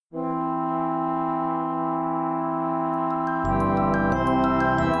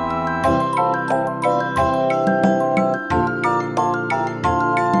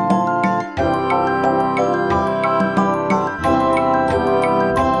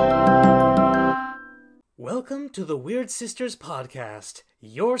Welcome to the Weird Sisters podcast,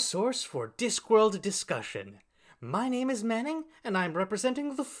 your source for Discworld discussion. My name is Manning, and I'm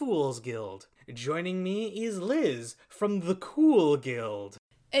representing the Fools Guild. Joining me is Liz from the Cool Guild.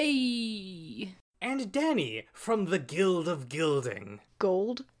 Hey! And Danny from the Guild of Gilding.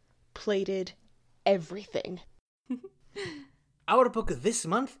 Gold-plated everything. Our book this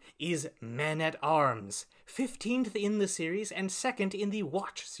month is Men-at-Arms, 15th in the series and 2nd in the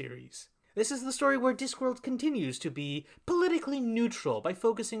Watch series. This is the story where Discworld continues to be politically neutral by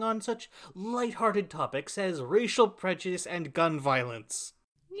focusing on such lighthearted topics as racial prejudice and gun violence.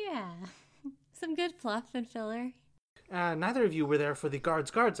 Yeah, some good fluff and filler. Neither of you were there for the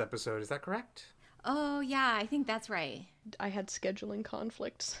Guards episode, is that correct? Oh, yeah, I think that's right. I had scheduling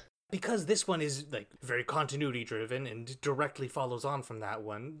conflicts. Because this one is, very continuity-driven and directly follows on from that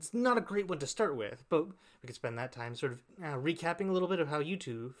one, it's not a great one to start with, but we could spend that time sort of recapping a little bit of how you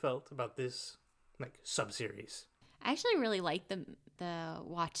two felt about this, sub-series. I actually really like the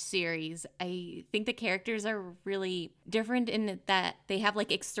Watch series. I think the characters are really different in that they have,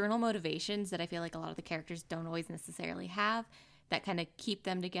 external motivations that I feel like a lot of the characters don't always necessarily have that kind of keep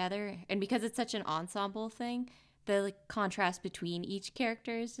them together. And because it's such an ensemble thing, the contrast between each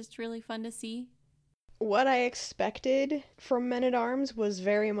character is just really fun to see. What I expected from Men-at-Arms was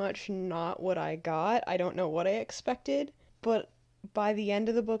very much not what I got. I don't know what I expected, but by the end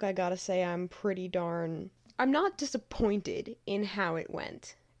of the book, I gotta say I'm not disappointed in how it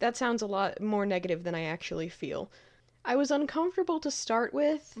went. That sounds a lot more negative than I actually feel. I was uncomfortable to start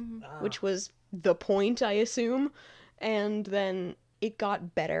with, which was the point, I assume, and then it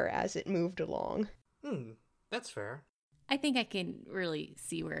got better as it moved along. That's fair. I think I can really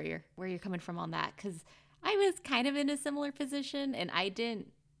see where you're coming from on that, because I was kind of in a similar position, and I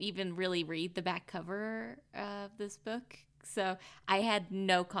didn't even really read the back cover of this book, so I had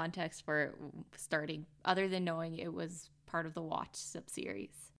no context for it starting, other than knowing it was part of the Watch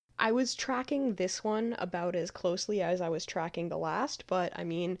subseries. I was tracking this one about as closely as I was tracking the last, but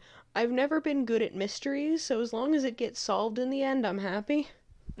I've never been good at mysteries, so as long as it gets solved in the end, I'm happy.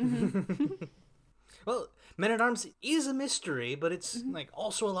 Mm-hmm. Well, Men-at-Arms is a mystery, but it's,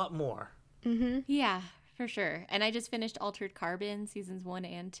 also a lot more. Mm-hmm. Yeah, for sure. And I just finished Altered Carbon seasons 1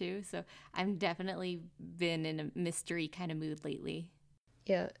 and 2, so I've definitely been in a mystery kind of mood lately.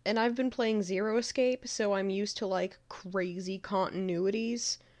 Yeah, and I've been playing Zero Escape, so I'm used to, crazy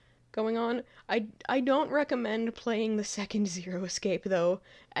continuities going on. I don't recommend playing the second Zero Escape, though,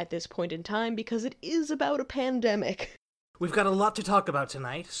 at this point in time, because it is about a pandemic. We've got a lot to talk about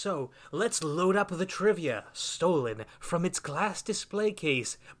tonight, so let's load up the trivia stolen from its glass display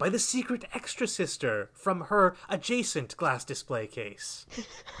case by the secret extra sister from her adjacent glass display case.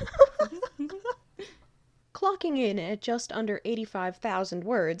 Clocking in at just under 85,000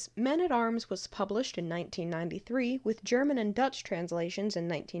 words, Men-at-Arms was published in 1993 with German and Dutch translations in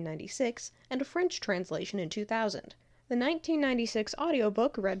 1996 and a French translation in 2000. The 1996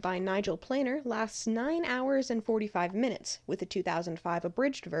 audiobook, read by Nigel Planer, lasts 9 hours and 45 minutes, with the 2005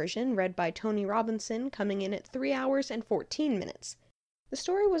 abridged version, read by Tony Robinson, coming in at 3 hours and 14 minutes. The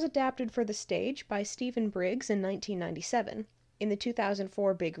story was adapted for the stage by Stephen Briggs in 1997. In the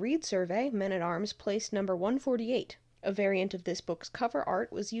 2004 Big Read survey, Men-at-Arms placed number 148. A variant of this book's cover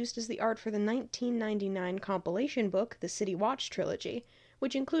art was used as the art for the 1999 compilation book, The City Watch Trilogy,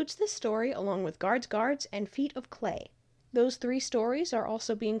 which includes this story along with Guards and Feet of Clay. Those 3 stories are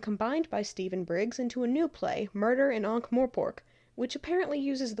also being combined by Stephen Briggs into a new play, Murder in Ankh-Morpork, which apparently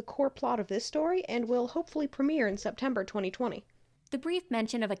uses the core plot of this story and will hopefully premiere in September 2020. The brief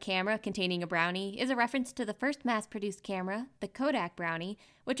mention of a camera containing a brownie is a reference to the first mass-produced camera, the Kodak Brownie,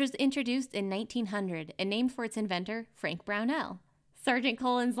 which was introduced in 1900 and named for its inventor, Frank Brownell. Sergeant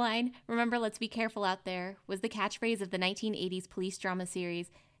Colin's line, "Remember, let's be careful out there," was the catchphrase of the 1980s police drama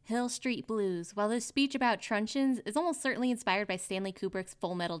series Hill Street Blues, while his speech about truncheons is almost certainly inspired by Stanley Kubrick's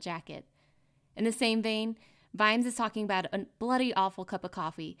Full Metal Jacket. In the same vein, Vimes is talking about a bloody awful cup of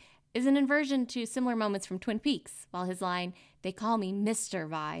coffee, is an inversion to similar moments from Twin Peaks, while his line, "They call me Mr.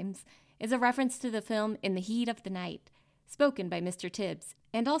 Vimes," is a reference to the film In the Heat of the Night, spoken by Mr. Tibbs,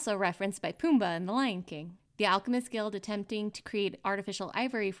 and also referenced by Pumbaa in The Lion King. The Alchemist Guild attempting to create artificial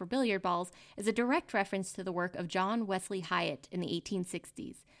ivory for billiard balls is a direct reference to the work of John Wesley Hyatt in the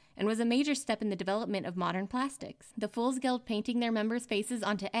 1860s, and was a major step in the development of modern plastics. The Fools Guild painting their members' faces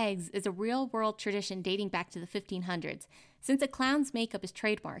onto eggs is a real-world tradition dating back to the 1500s, since a clown's makeup is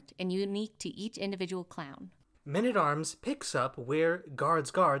trademarked and unique to each individual clown. Men-at-Arms picks up where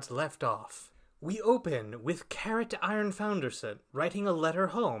Guards left off. We open with Carrot Iron Founderson writing a letter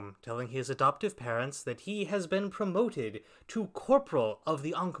home telling his adoptive parents that he has been promoted to Corporal of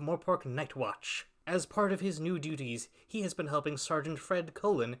the Ankh-Morpork Night Watch. As part of his new duties, he has been helping Sergeant Fred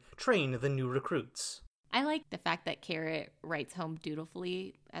Cullen train the new recruits. I like the fact that Carrot writes home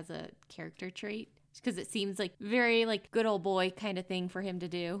dutifully as a character trait, because it seems like very good old boy kind of thing for him to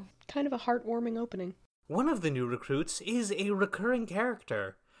do. Kind of a heartwarming opening. One of the new recruits is a recurring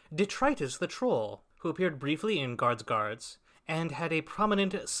character, Detritus the Troll, who appeared briefly in Guards, and had a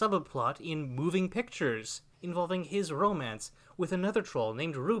prominent subplot in Moving Pictures, involving his romance with another troll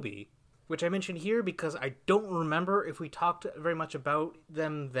named Ruby, which I mention here because I don't remember if we talked very much about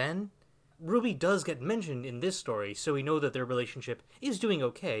them then. Ruby does get mentioned in this story, so we know that their relationship is doing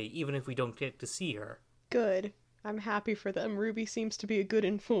okay, even if we don't get to see her. Good. I'm happy for them. Ruby seems to be a good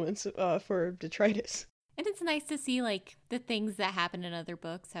influence for Detritus. And it's nice to see, the things that happen in other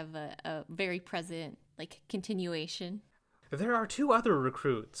books have a very present, continuation. There are two other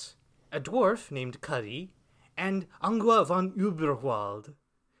recruits, a dwarf named Cuddy, and Angua von Uberwald,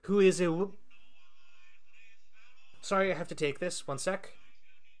 who is a... Sorry, I have to take this. One sec.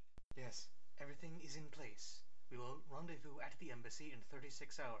 Yes, everything is in place. We will rendezvous at the embassy in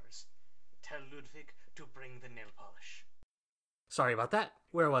 36 hours. Tell Ludwig to bring the nail polish. Sorry about that.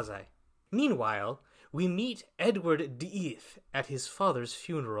 Where was I? Meanwhile, we meet Edward Death at his father's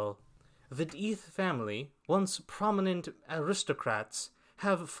funeral. The Death family, once prominent aristocrats,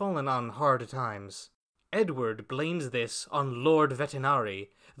 have fallen on hard times. Edward blames this on Lord Vetinari,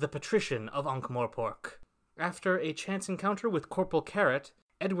 the patrician of Ankh-Morpork. After a chance encounter with Corporal Carrot,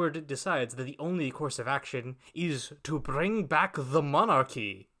 Edward decides that the only course of action is to bring back the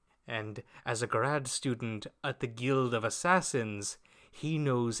monarchy. And as a grad student at the Guild of Assassins, he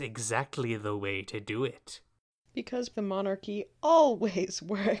knows exactly the way to do it. Because the monarchy always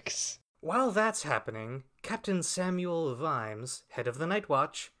works. While that's happening, Captain Samuel Vimes, head of the Night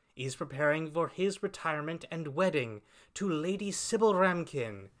Watch, is preparing for his retirement and wedding to Lady Sybil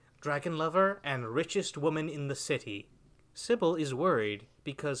Ramkin, dragon lover and richest woman in the city. Sybil is worried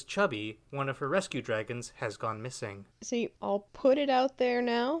because Chubby, one of her rescue dragons, has gone missing. See, I'll put it out there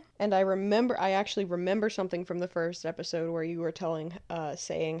now, and I actually remember something from the first episode where you were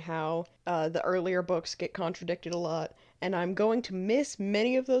saying how the earlier books get contradicted a lot, and I'm going to miss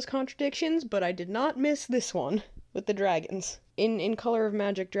many of those contradictions, but I did not miss this one with the dragons. In Color of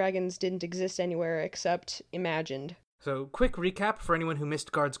Magic, dragons didn't exist anywhere except imagined. So, quick recap for anyone who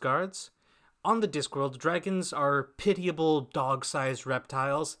missed Guards. On the Discworld, dragons are pitiable dog-sized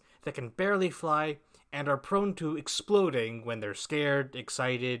reptiles that can barely fly and are prone to exploding when they're scared,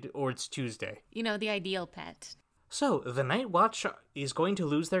 excited, or it's Tuesday. You know, the ideal pet. So, the Night Watch is going to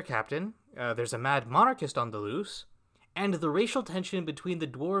lose their captain, there's a mad monarchist on the loose, and the racial tension between the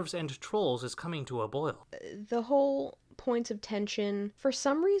dwarves and trolls is coming to a boil. The whole points of tension, for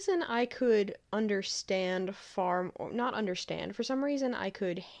some reason I could understand for some reason I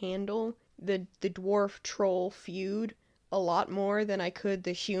could handle the dwarf troll feud a lot more than I could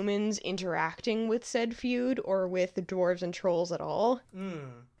the humans interacting with said feud or with the dwarves and trolls at all.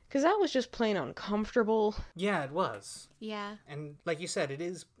 Because that was just plain uncomfortable. Yeah, it was. Yeah. And like you said, it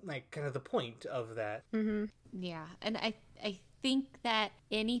is kind of the point of that. Mm-hmm. Yeah, and I think that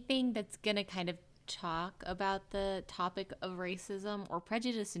anything that's gonna kind of talk about the topic of racism or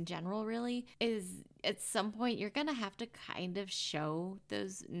prejudice in general really is at some point you're gonna have to kind of show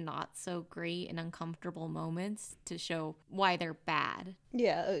those not so great and uncomfortable moments to show why they're bad.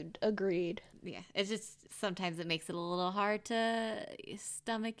 Yeah, agreed. Yeah, it's just sometimes it makes it a little hard to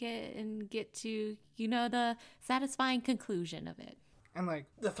stomach it and get to, the satisfying conclusion of it. And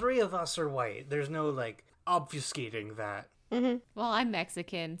the three of us are white. There's no obfuscating that. Mm-hmm. Well, I'm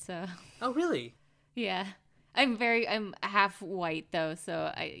Mexican, so. Oh, really? Yeah. I'm half white, though,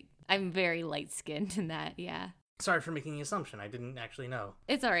 so I'm very light-skinned in that, yeah. Sorry for making the assumption. I didn't actually know.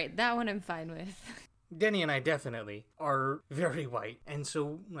 It's alright. That one I'm fine with. Denny and I definitely are very white, and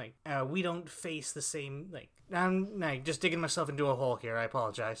so, we don't face the same, I'm just digging myself into a hole here. I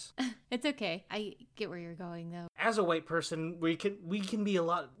apologize. It's okay. I get where you're going, though. As a white person, we can be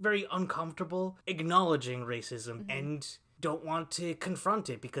very uncomfortable acknowledging racism and don't want to confront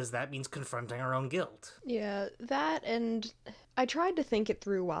it because that means confronting our own guilt. Yeah, that, and I tried to think it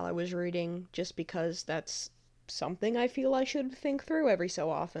through while I was reading, just because that's something I feel I should think through every so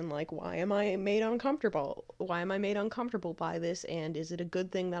often. Why am I made uncomfortable? Why am I made uncomfortable by this, and is it a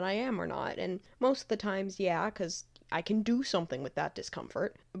good thing that I am or not? And most of the times, yeah, because I can do something with that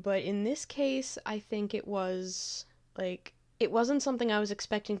discomfort. But in this case, I think it was, it wasn't something I was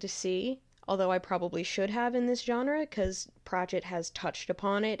expecting to see. Although I probably should have in this genre, because Pratchett has touched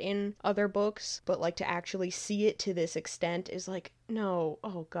upon it in other books, but to actually see it to this extent is no,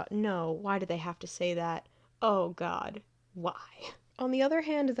 oh god, no, why do they have to say that? Oh god, why? On the other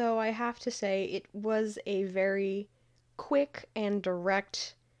hand, though, I have to say it was a very quick and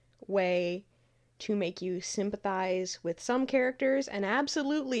direct way to make you sympathize with some characters and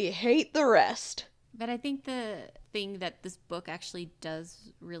absolutely hate the rest. But I think the thing that this book actually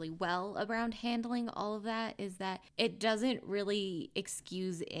does really well around handling all of that is that it doesn't really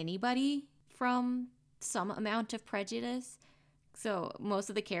excuse anybody from some amount of prejudice. So most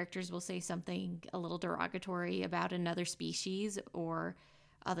of the characters will say something a little derogatory about another species or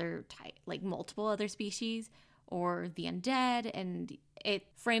other type, like multiple other species or the undead, and it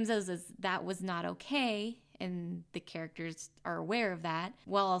frames us as that was not okay, and the characters are aware of that,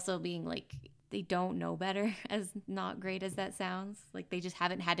 while also being like they don't know better, as not great as that sounds. Like they just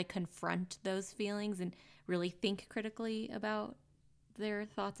haven't had to confront those feelings and really think critically about their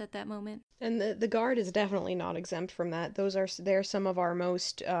thoughts at that moment. And the Guard is definitely not exempt from that. They're some of our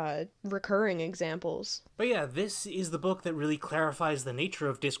most recurring examples. But yeah, this is the book that really clarifies the nature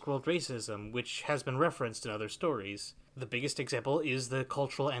of Discworld racism, which has been referenced in other stories. The biggest example is the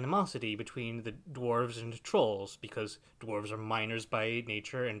cultural animosity between the dwarves and trolls, because dwarves are miners by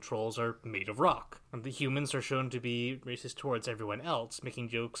nature and trolls are made of rock. And the humans are shown to be racist towards everyone else, making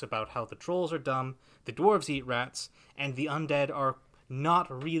jokes about how the trolls are dumb, the dwarves eat rats, and the undead are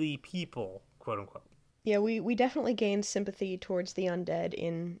not really people, quote-unquote. Yeah, we definitely gained sympathy towards the undead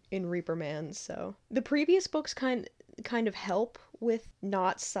in Reaperman, so... The previous books kind of help with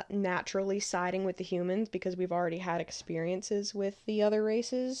not naturally siding with the humans, because we've already had experiences with the other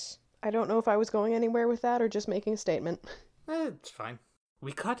races. I don't know if I was going anywhere with that, or just making a statement. It's fine.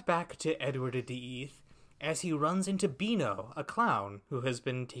 We cut back to Edward de Eath as he runs into Beano, a clown, who has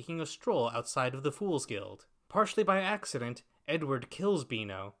been taking a stroll outside of the Fool's Guild. Partially by accident, Edward kills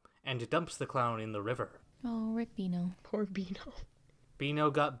Beano and dumps the clown in the river. Oh, rip Beano. Poor Beano. Beano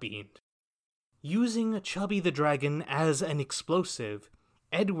got beamed. Using Chubby the Dragon as an explosive,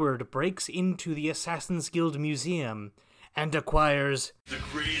 Edward breaks into the Assassin's Guild Museum and acquires the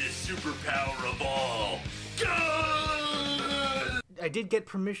greatest superpower of all. I did get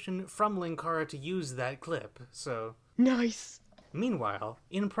permission from Linkara to use that clip, so... Nice! Meanwhile,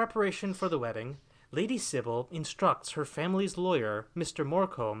 in preparation for the wedding, Lady Sybil instructs her family's lawyer, Mr.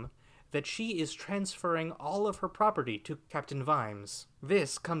 Morecombe, that she is transferring all of her property to Captain Vimes.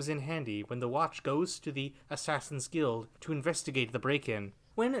 This comes in handy when the Watch goes to the Assassin's Guild to investigate the break-in.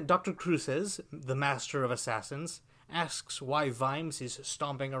 When Dr. Cruces, the master of assassins, asks why Vimes is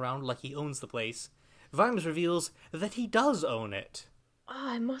stomping around like he owns the place, Vimes reveals that he does own it.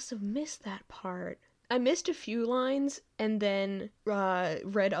 I must have missed that part. I missed a few lines and then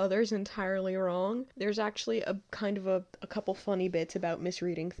read others entirely wrong. There's actually a couple funny bits about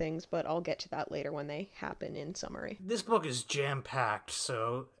misreading things, but I'll get to that later when they happen in summary. This book is jam-packed,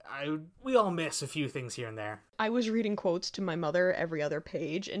 so we all miss a few things here and there. I was reading quotes to my mother every other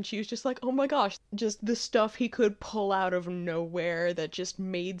page, and she was just like, oh my gosh, just the stuff he could pull out of nowhere that just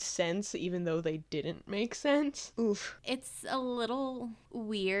made sense even though they didn't make sense. Oof. It's a little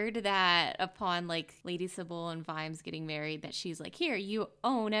weird that upon, like, Lady Sybil and Vimes getting married, that she's like, here, you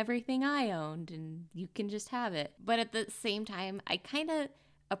own everything I owned, and you can just have it. But at the same time, I kind of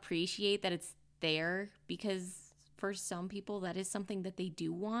appreciate that it's there, because for some people, that is something that they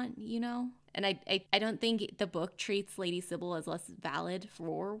do want, you know? And I don't think the book treats Lady Sybil as less valid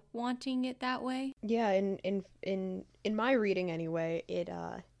for wanting it that way. Yeah, in my reading anyway,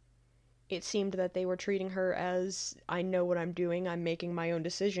 it seemed that they were treating her as, I know what I'm doing, I'm making my own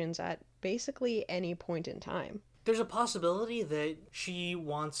decisions at basically any point in time. There's a possibility that she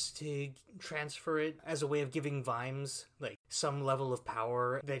wants to transfer it as a way of giving Vimes, like, some level of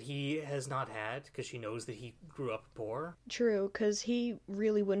power that he has not had, because she knows that he grew up poor. True, because he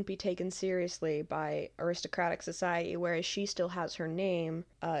really wouldn't be taken seriously by aristocratic society, whereas she still has her name.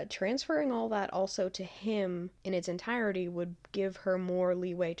 Transferring all that also to him in its entirety would give her more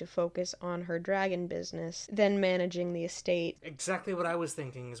leeway to focus on her dragon business than managing the estate. Exactly what I was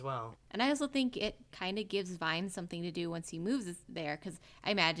thinking as well. And I also think it kind of gives Vimes something to do once he moves there, because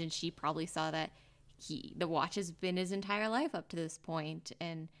I imagine she probably saw that the Watch has been his entire life up to this point,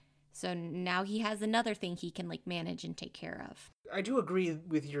 and so now he has another thing he can, like, manage and take care of. I do agree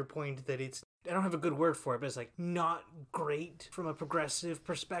with your point that it's, I don't have a good word for it, but it's, like, not great from a progressive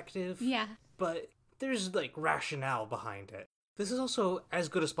perspective. Yeah. But there's, like, rationale behind it. This is also as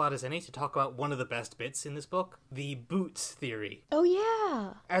good a spot as any to talk about one of the best bits in this book, the boots theory. Oh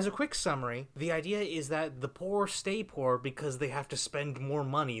yeah! As a quick summary, the idea is that the poor stay poor because they have to spend more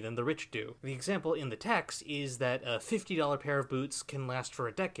money than the rich do. The example in the text is that a $50 pair of boots can last for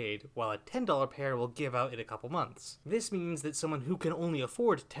a decade, while a $10 pair will give out in a couple months. This means that someone who can only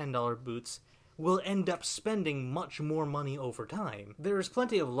afford $10 boots will end up spending much more money over time. There is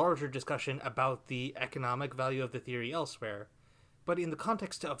plenty of larger discussion about the economic value of the theory elsewhere, but in the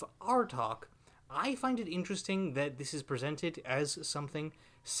context of our talk, I find it interesting that this is presented as something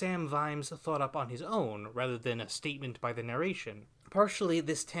Sam Vimes thought up on his own, rather than a statement by the narration. Partially,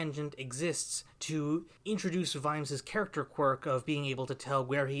 this tangent exists to introduce Vimes's character quirk of being able to tell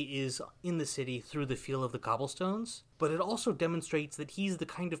where he is in the city through the feel of the cobblestones, but it also demonstrates that he's the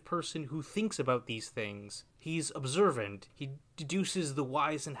kind of person who thinks about these things. He's observant, he deduces the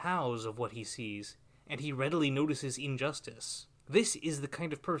whys and hows of what he sees, and he readily notices injustice. This is the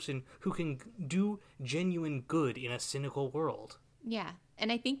kind of person who can do genuine good in a cynical world. Yeah,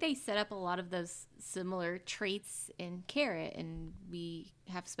 and I think they set up a lot of those similar traits in Carrot, and we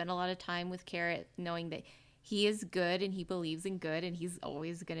have spent a lot of time with Carrot knowing that he is good and he believes in good and he's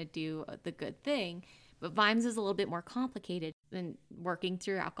always going to do the good thing. But Vimes is a little bit more complicated, and working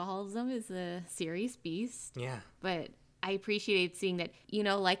through alcoholism is a serious beast. Yeah. But I appreciated seeing that,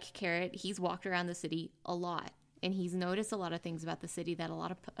 like Carrot, he's walked around the city a lot. And he's noticed a lot of things about the city that a lot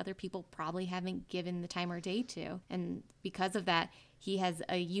of other people probably haven't given the time or day to. And because of that, he has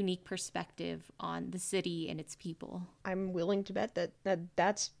a unique perspective on the city and its people. I'm willing to bet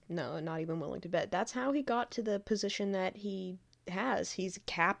that's... No, not even willing to bet. That's how he got to the position that he has. He's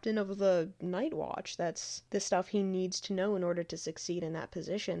captain of the Night Watch. That's the stuff he needs to know in order to succeed in that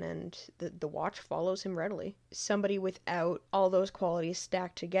position, and the Watch follows him readily. Somebody without all those qualities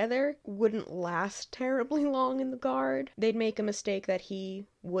stacked together wouldn't last terribly long in the Guard. They'd make a mistake that he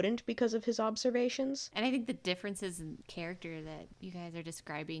wouldn't because of his observations. And I think the differences in character that you guys are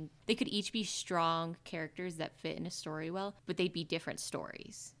describing, they could each be strong characters that fit in a story well, but they'd be different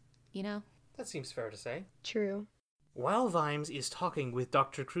stories, That seems fair to say. True. While Vimes is talking with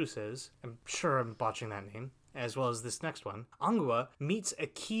Dr. Cruces, I'm sure I'm botching that name, as well as this next one, Angua meets a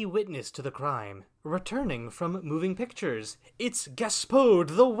key witness to the crime, returning from moving pictures. It's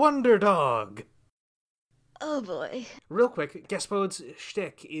Gaspode the Wonder Dog! Oh boy. Real quick, Gaspode's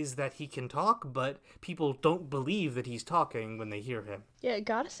shtick is that he can talk, but people don't believe that he's talking when they hear him. Yeah,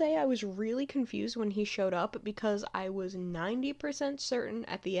 gotta say I was really confused when he showed up because I was 90% certain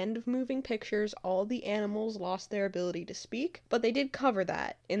at the end of Moving Pictures all the animals lost their ability to speak, but they did cover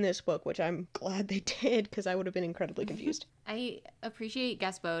that in this book, which I'm glad they did because I would have been incredibly confused. I appreciate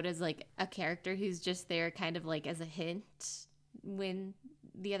Gaspode as like a character who's just there kind of like as a hint when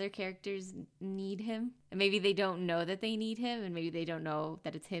the other characters need him. And maybe they don't know that they need him, and maybe they don't know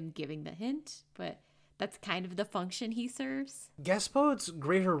that it's him giving the hint, but that's kind of the function he serves. Gaspode's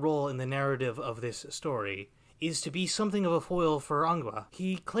greater role in the narrative of this story is to be something of a foil for Angua.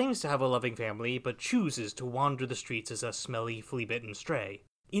 He claims to have a loving family, but chooses to wander the streets as a smelly, flea-bitten stray.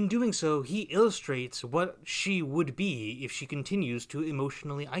 In doing so, he illustrates what she would be if she continues to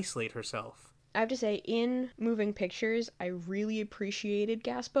emotionally isolate herself. I have to say, in Moving Pictures, I really appreciated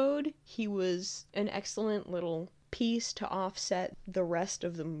Gaspode. He was an excellent little piece to offset the rest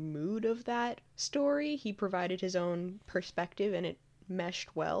of the mood of that story. He provided his own perspective, and it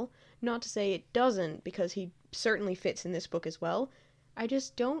meshed well. Not to say it doesn't, because he certainly fits in this book as well. I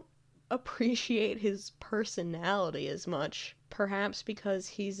just don't appreciate his personality as much. Perhaps because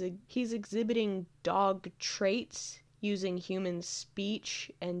he's exhibiting dog traits using human speech,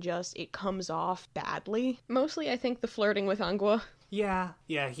 and just it comes off badly. Mostly I think the flirting with Angua. Yeah,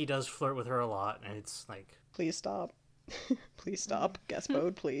 he does flirt with her a lot, and it's like... Please stop. Please stop,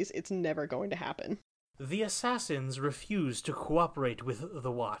 Gaspode, please. It's never going to happen. The assassins refuse to cooperate with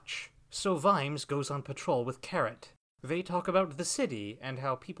the Watch, so Vimes goes on patrol with Carrot. They talk about the city and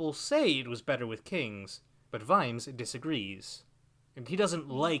how people say it was better with kings, but Vimes disagrees. And he doesn't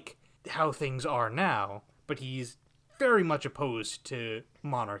like how things are now, but he's very much opposed to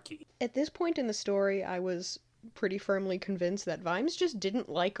monarchy. At this point in the story, I was pretty firmly convinced that Vimes just didn't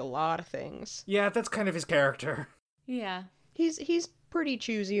like a lot of things. Yeah, that's kind of his character. Yeah. He's pretty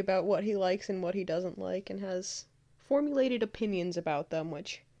choosy about what he likes and what he doesn't like, and has formulated opinions about them,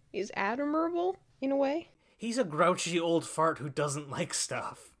 which is admirable, in a way. He's a grouchy old fart who doesn't like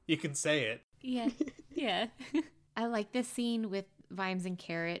stuff. You can say it. Yeah. Yeah. I like this scene with Vimes and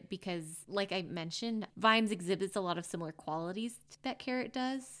Carrot because, like I mentioned, Vimes exhibits a lot of similar qualities that Carrot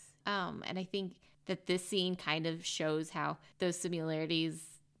does. And I think that this scene kind of shows how those similarities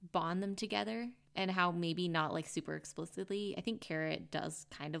bond them together, and how maybe not like super explicitly. I think Carrot does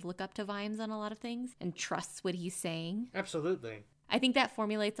kind of look up to Vimes on a lot of things and trusts what he's saying. Absolutely. I think that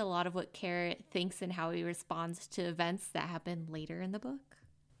formulates a lot of what Carrot thinks and how he responds to events that happen later in the book.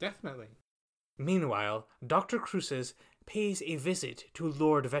 Definitely. Meanwhile, Dr. Cruces pays a visit to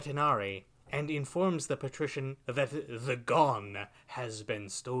Lord Vetinari and informs the patrician that the Gone has been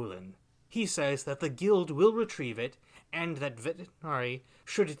stolen. He says that the guild will retrieve it, and that Vetinari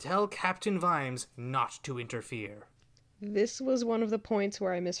should tell Captain Vimes not to interfere. This was one of the points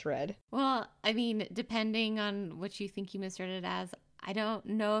where I misread. Well, I mean, depending on what you think you misread it as, I don't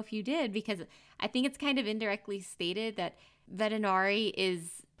know if you did, because I think it's kind of indirectly stated that Vetinari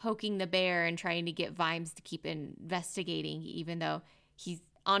is poking the bear and trying to get Vimes to keep investigating, even though he's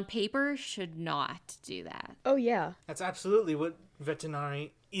on paper should not do that. Oh, yeah. That's absolutely what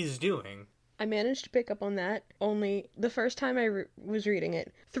Vetinari is doing. I managed to pick up on that, only the first time I was reading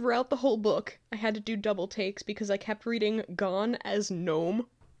it. Throughout the whole book, I had to do double takes because I kept reading Gon as gnome.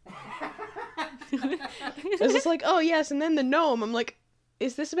 I was just like, oh yes, and then the gnome. I'm like,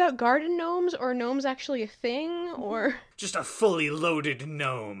 is this about garden gnomes, or are gnomes actually a thing, or... Just a fully loaded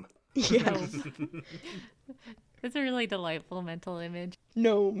gnome. Yes. It's a really delightful mental image.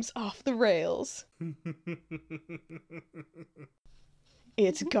 Gnomes off the rails.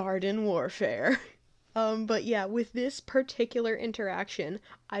 It's garden warfare. But yeah, with this particular interaction,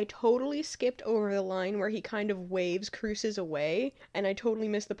 I totally skipped over the line where he kind of waves Cruces away, and I totally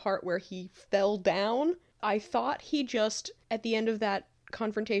missed the part where he fell down. I thought he just, at the end of that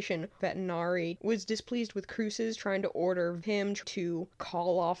confrontation, Vetinari was displeased with Cruces trying to order him to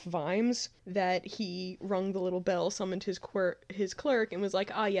call off Vimes, that he rung the little bell, summoned his clerk, and was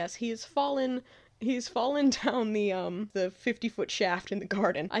like, ah yes, he's fallen down the 50-foot shaft in the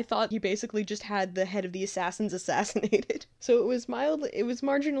garden. I thought he basically just had the head of the assassins assassinated. So it was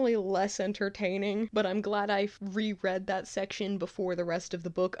marginally less entertaining, but I'm glad I reread that section before the rest of the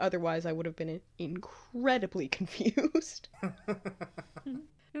book, otherwise I would have been incredibly confused.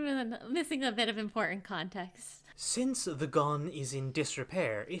 Missing a bit of important context. Since the gun is in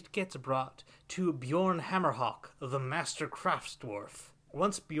disrepair, it gets brought to Bjorn Hammerhawk, the master craftsdwarf.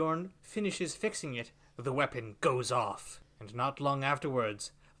 Once Bjorn finishes fixing it, the weapon goes off, and not long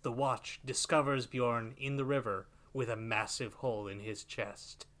afterwards, the Watch discovers Bjorn in the river with a massive hole in his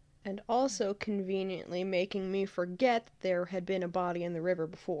chest. And also conveniently making me forget there had been a body in the river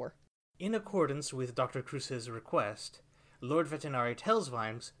before. In accordance with Dr. Cruces' request, Lord Vetinari tells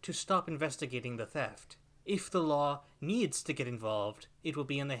Vimes to stop investigating the theft. If the law needs to get involved, it will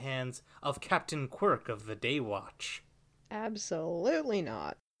be in the hands of Captain Quirk of the Day Watch. Absolutely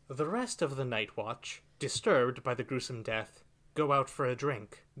not. The rest of the Night Watch, disturbed by the gruesome death, go out for a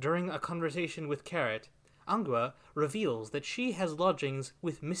drink. During a conversation with Carrot, Angua reveals that she has lodgings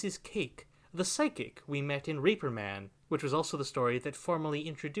with Mrs. Cake, the psychic we met in Reaper Man, which was also the story that formally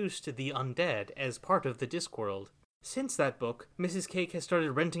introduced the undead as part of the Discworld. Since that book, Mrs. Cake has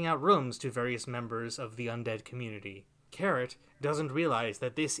started renting out rooms to various members of the undead community. Carrot doesn't realize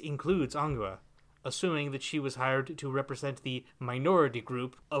that this includes Angua, assuming that she was hired to represent the minority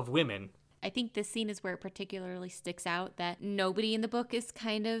group of women. I think this scene is where it particularly sticks out that nobody in the book is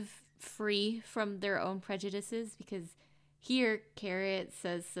kind of free from their own prejudices, because here Carrot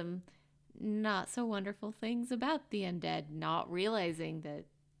says some not so wonderful things about the undead, not realizing that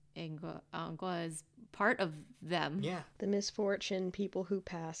Angua is part of them. Yeah. The misfortune people who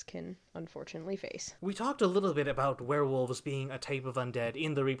pass can unfortunately face. We talked a little bit about werewolves being a type of undead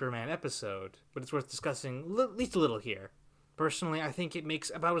in the Reaper Man episode, but it's worth discussing at least a little here. Personally, I think it makes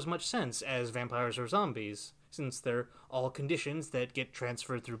about as much sense as vampires or zombies, since they're all conditions that get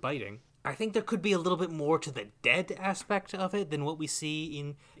transferred through biting. I think there could be a little bit more to the dead aspect of it than what we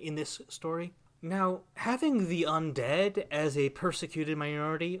see in this story. Now, having the undead as a persecuted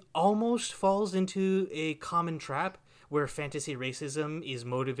minority almost falls into a common trap where fantasy racism is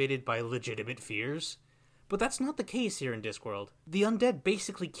motivated by legitimate fears. But that's not the case here in Discworld. The undead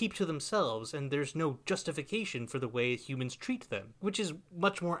basically keep to themselves, and there's no justification for the way humans treat them, which is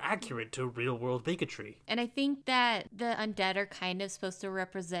much more accurate to real-world bigotry. And I think that the undead are kind of supposed to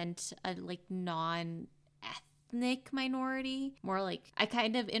represent a, non-ethnic minority. More like, I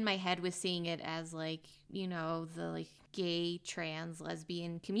kind of, in my head, was seeing it as, the, gay, trans,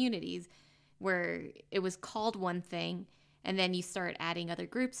 lesbian communities, where it was called one thing, and then you start adding other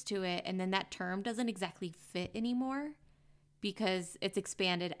groups to it, and then that term doesn't exactly fit anymore because it's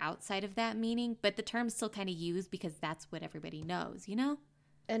expanded outside of that meaning, but the term's still kind of used because that's what everybody knows, you know?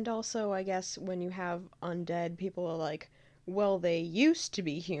 And also, I guess, when you have undead, people are like, well, they used to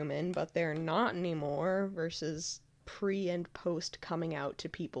be human, but they're not anymore, versus pre and post coming out to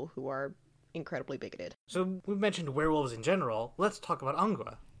people who are incredibly bigoted. So, we've mentioned werewolves in general. Let's talk about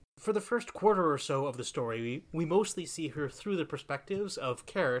Angua. For the first quarter or so of the story, we mostly see her through the perspectives of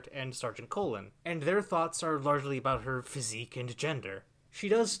Carrot and Sergeant Colin, and their thoughts are largely about her physique and gender. She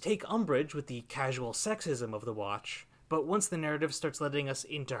does take umbrage with the casual sexism of the Watch, but once the narrative starts letting us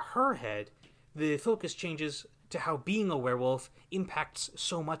into her head, the focus changes to how being a werewolf impacts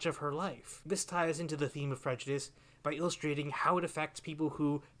so much of her life. This ties into the theme of prejudice by illustrating how it affects people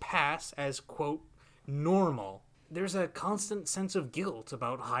who pass as, quote, normal. There's a constant sense of guilt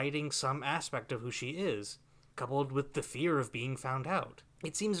about hiding some aspect of who she is, coupled with the fear of being found out.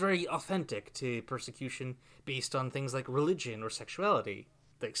 It seems very authentic to persecution based on things like religion or sexuality,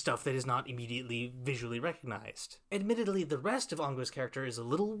 like stuff that is not immediately visually recognized. Admittedly, the rest of Ongua's character is a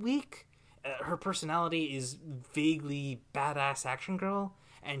little weak. Her personality is vaguely badass action girl,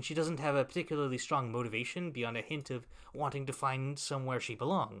 and she doesn't have a particularly strong motivation beyond a hint of wanting to find somewhere she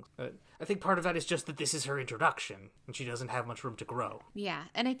belongs. I think part of that is just that this is her introduction, and she doesn't have much room to grow. Yeah,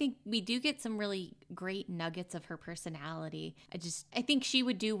 and I think we do get some really great nuggets of her personality. I think she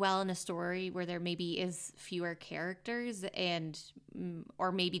would do well in a story where there maybe is fewer characters, and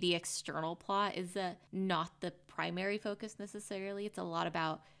or maybe the external plot is not the primary focus necessarily. It's a lot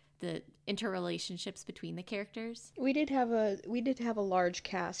about the interrelationships between the characters. We did have a large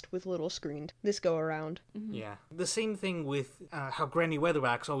cast with little screen this go around. Mm-hmm. Yeah. The same thing with how Granny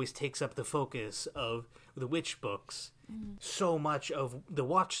Weatherwax always takes up the focus of the witch books. So much of the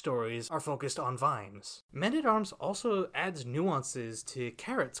Watch stories are focused on Vimes. Men-at-Arms also adds nuances to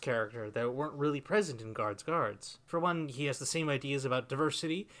Carrot's character that weren't really present in Guards Guards. For one, he has the same ideas about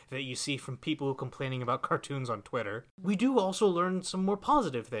diversity that you see from people complaining about cartoons on Twitter. We do also learn some more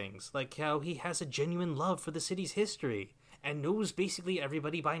positive things, like how he has a genuine love for the city's history, and knows basically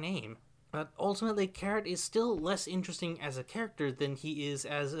everybody by name. But ultimately, Carrot is still less interesting as a character than he is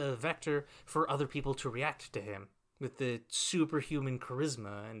as a vector for other people to react to him, with the superhuman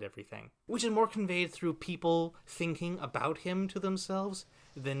charisma and everything, which is more conveyed through people thinking about him to themselves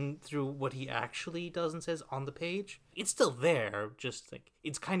than through what he actually does and says on the page. It's still there, just like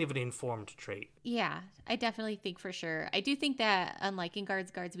it's kind of an informed trait. Yeah, I definitely think for sure. I do think that unlike in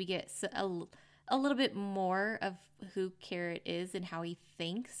Guards Guards, we get a little bit more of who Carrot is and how he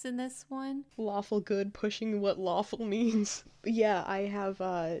thinks in this one. Lawful good pushing what lawful means. Yeah, I have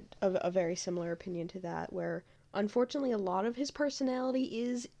a very similar opinion to that, where unfortunately, a lot of his personality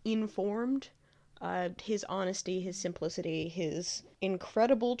is informed. His honesty, his simplicity, his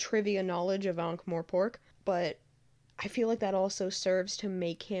incredible trivia knowledge of Ankh-Morpork, but I feel like that also serves to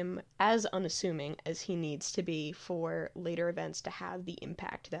make him as unassuming as he needs to be for later events to have the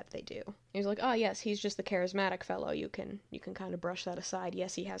impact that they do. He's like, oh yes, he's just the charismatic fellow. You can kind of brush that aside.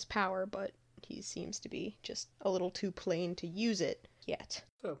 Yes, he has power, but he seems to be just a little too plain to use it yet.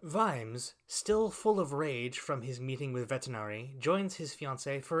 So, Vimes, still full of rage from his meeting with Vetinari, joins his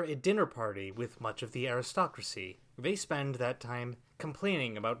fiancée for a dinner party with much of the aristocracy. They spend that time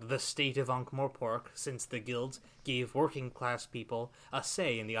complaining about the state of Ankh-Morpork since the guilds gave working-class people a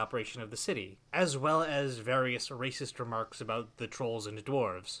say in the operation of the city, as well as various racist remarks about the trolls and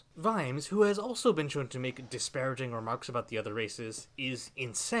dwarves. Vimes, who has also been shown to make disparaging remarks about the other races, is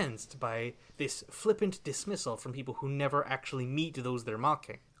incensed by this flippant dismissal from people who never actually meet those they're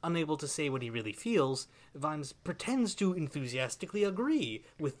mocking. Unable to say what he really feels, Vimes pretends to enthusiastically agree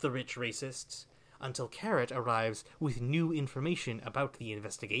with the rich racists, until Carrot arrives with new information about the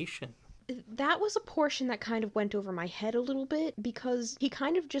investigation. That was a portion that kind of went over my head a little bit, because he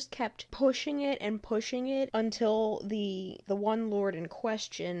kind of just kept pushing it until the one lord in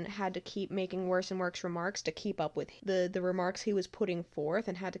question had to keep making worse and worse remarks to keep up with the remarks he was putting forth,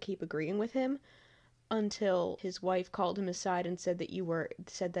 and had to keep agreeing with him, until his wife called him aside and said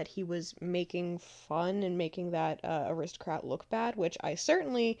that he was making fun and making that aristocrat look bad, which I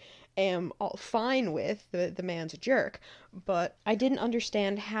certainly am all fine with. The man's a jerk, but I didn't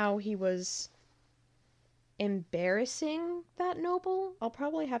understand how he was embarrassing that noble. I'll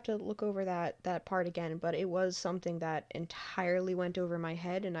probably have to look over that part again, but it was something that entirely went over my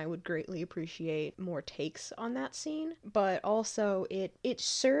head, and I would greatly appreciate more takes on that scene. But also it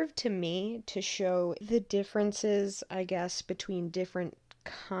served to me to show the differences, I guess, between different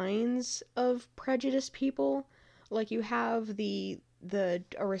kinds of prejudiced people. Like, you have the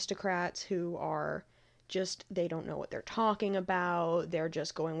aristocrats who are just, they don't know what they're talking about, they're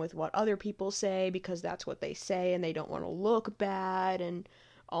just going with what other people say because that's what they say, and they don't want to look bad, and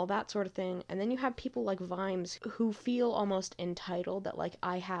all that sort of thing. And then you have people like Vimes who feel almost entitled that, like,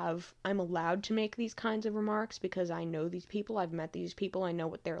 I'm allowed to make these kinds of remarks because I know these people, I've met these people, I know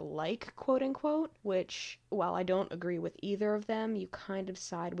what they're like, quote unquote, which, while I don't agree with either of them, you kind of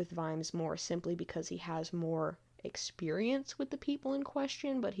side with Vimes more simply because he has more experience with the people in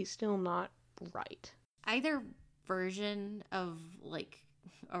question, but he's still not right. Either version of, like,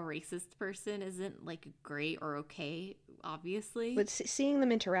 a racist person isn't, like, great or okay, obviously. But seeing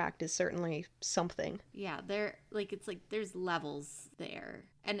them interact is certainly something. Yeah, they're, like, it's like there's levels there.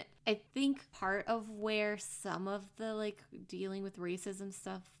 And I think part of where some of the like dealing with racism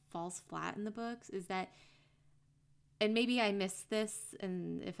stuff falls flat in the books is that, and maybe I missed this,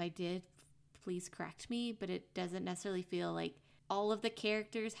 and if I did, please correct me, but it doesn't necessarily feel like all of the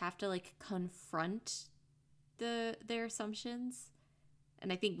characters have to like confront their assumptions.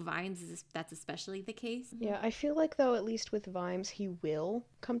 And I think Vimes, that's especially the case. Yeah, I feel like, though, at least with Vimes, he will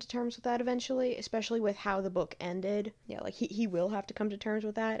come to terms with that eventually, especially with how the book ended. Yeah, like, he will have to come to terms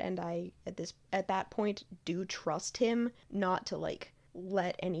with that, and I, at that point, do trust him not to, like,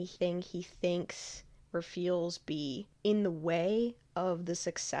 let anything he thinks or feels be in the way of the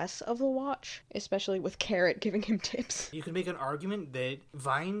success of the Watch, especially with Carrot giving him tips. You could make an argument that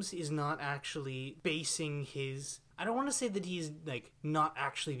Vimes is not actually basing his... I don't want to say that he's, like, not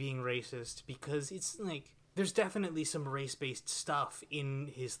actually being racist, because it's, like, there's definitely some race-based stuff in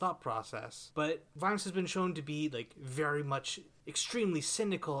his thought process. But Vimes has been shown to be, like, very much extremely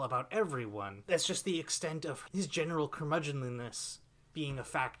cynical about everyone. That's just the extent of his general curmudgeonliness being a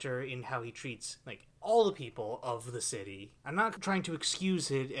factor in how he treats, like, all the people of the city. I'm not trying to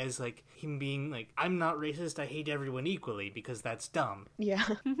excuse it as, like, him being, like, I'm not racist, I hate everyone equally, because that's dumb. Yeah.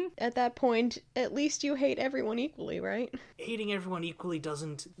 At that point, at least you hate everyone equally, right? Hating everyone equally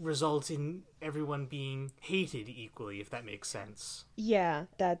doesn't result in everyone being hated equally, if that makes sense. Yeah,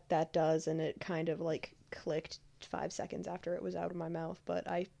 that does, and it kind of, like, clicked 5 seconds after it was out of my mouth, but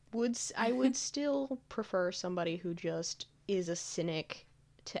I would still prefer somebody who just is a cynic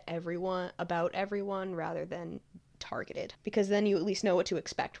to everyone, about everyone, rather than targeted, because then you at least know what to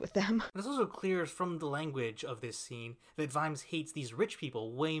expect with them. It's also clear from the language of this scene that Vimes hates these rich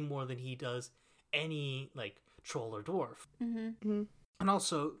people way more than he does any, like, troll or dwarf. Mm-hmm. And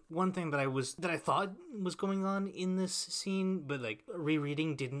also, one thing that I thought was going on in this scene, but, like,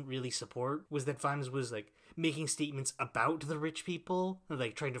 rereading didn't really support, was that Vimes was, like, making statements about the rich people,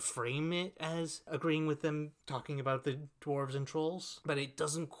 like, trying to frame it as agreeing with them, talking about the dwarves and trolls, but it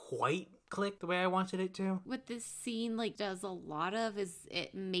doesn't quite click the way I wanted it to. What this scene, like, does a lot of is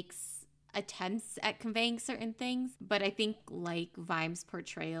it makes attempts at conveying certain things, but I think, like, Vimes'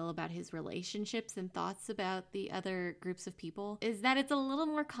 portrayal about his relationships and thoughts about the other groups of people is that it's a little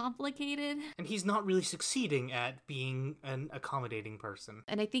more complicated. And he's not really succeeding at being an accommodating person.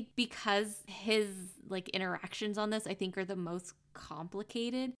 And I think because his, like, interactions on this, I think, are the most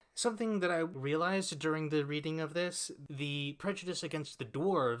complicated. Something that I realized during the reading of this, the prejudice against the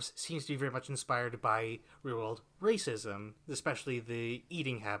dwarves seems to be very much inspired by real-world racism, especially the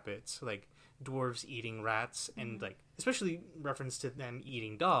eating habits, like dwarves eating rats, and, like, especially reference to them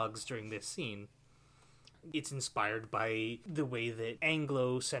eating dogs during this scene. It's inspired by the way that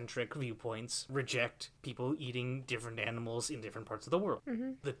Anglo-centric viewpoints reject people eating different animals in different parts of the world.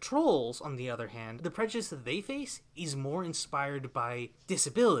 Mm-hmm. The trolls, on the other hand, the prejudice that they face is more inspired by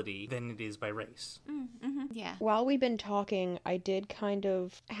disability than it is by race. Mm-hmm. Yeah. While we've been talking, I did kind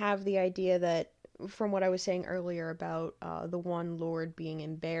of have the idea that, from what I was saying earlier about the one lord being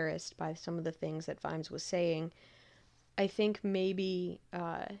embarrassed by some of the things that Vimes was saying, I think maybe,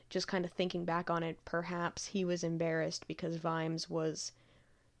 just kind of thinking back on it, perhaps he was embarrassed because Vimes was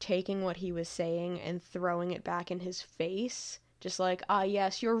taking what he was saying and throwing it back in his face. Just like,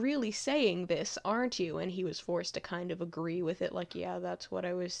 yes, you're really saying this, aren't you? And he was forced to kind of agree with it, like, yeah, that's what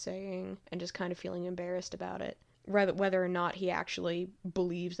I was saying, and just kind of feeling embarrassed about it. Whether or not he actually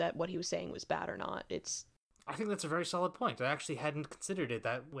believes that what he was saying was bad or not, I think that's a very solid point. I actually hadn't considered it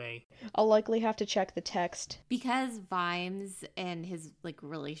that way. I'll likely have to check the text. Because Vimes and his, like,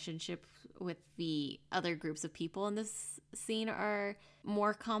 relationship with the other groups of people in this scene are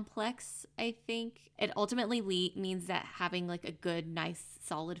more complex, I think. It ultimately means that having, like, a good, nice,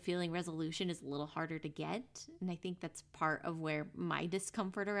 solid feeling resolution is a little harder to get. And I think that's part of where my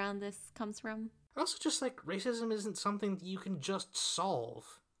discomfort around this comes from. Also, just, like, racism isn't something that you can just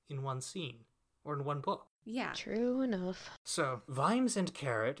solve in one scene or in one book. Yeah. True enough. So, Vimes and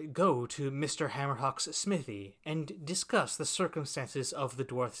Carrot go to Mr. Hammerhawk's smithy and discuss the circumstances of the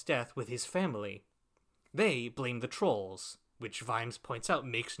dwarf's death with his family. They blame the trolls, which Vimes points out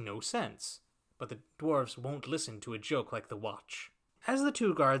makes no sense, but the dwarves won't listen to a joke like the Watch. As the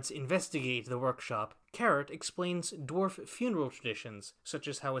two guards investigate the workshop, Carrot explains dwarf funeral traditions, such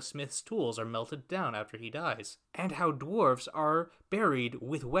as how a smith's tools are melted down after he dies, and how dwarves are buried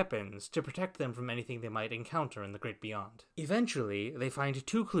with weapons to protect them from anything they might encounter in the great beyond. Eventually, they find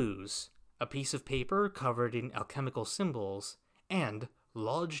two clues: a piece of paper covered in alchemical symbols, and,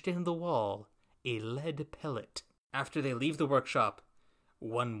 lodged in the wall, a lead pellet. After they leave the workshop,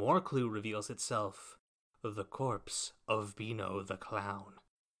 one more clue reveals itself: the corpse of Beano the Clown.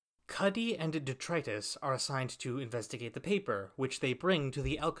 Cuddy and Detritus are assigned to investigate the paper, which they bring to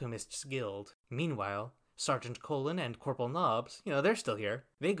the Alchemists Guild. Meanwhile, Sergeant Colin and Corporal Nobbs, they're still here.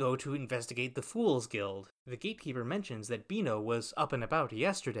 They go to investigate the Fools Guild. The gatekeeper mentions that Beano was up and about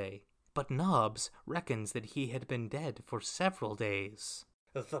yesterday, but Nobbs reckons that he had been dead for several days.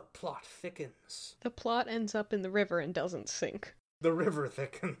 The plot thickens. The plot ends up in the river and doesn't sink. The river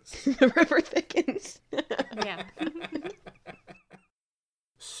thickens. The river thickens. Yeah.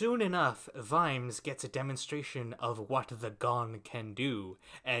 Soon enough, Vimes gets a demonstration of what the Gon can do,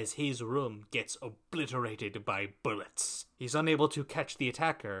 as his room gets obliterated by bullets. He's unable to catch the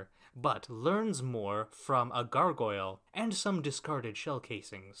attacker, but learns more from a gargoyle and some discarded shell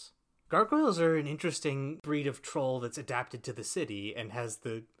casings. Gargoyles are an interesting breed of troll that's adapted to the city and has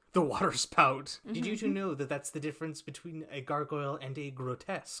the water spout. Mm-hmm. Did you two know that that's the difference between a gargoyle and a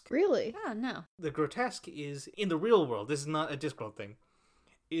grotesque? Really? Oh, no. The grotesque is, in the real world, this is not a Discworld thing,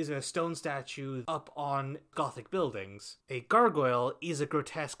 is a stone statue up on Gothic buildings. A gargoyle is a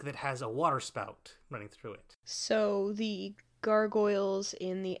grotesque that has a water spout running through it. So the gargoyles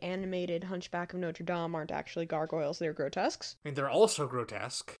in the animated Hunchback of Notre Dame aren't actually gargoyles, they're grotesques? I mean, they're also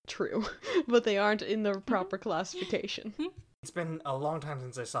grotesque. True, but they aren't in the proper classification. It's been a long time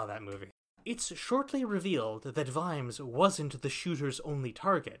since I saw that movie. It's shortly revealed that Vimes wasn't the shooter's only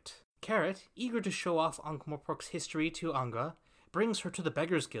target. Carrot, eager to show off Ankh-Morpork's history to Anga, brings her to the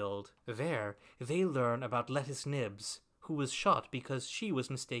Beggars Guild. There, they learn about Lettuce Nibs, who was shot because she was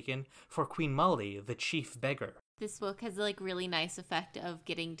mistaken for Queen Molly, the chief beggar. This book has a really nice effect of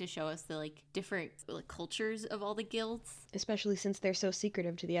getting to show us the different cultures of all the guilds. Especially since they're so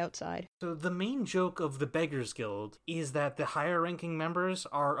secretive to the outside. So the main joke of the Beggars Guild is that the higher ranking members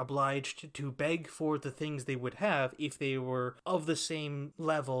are obliged to beg for the things they would have if they were of the same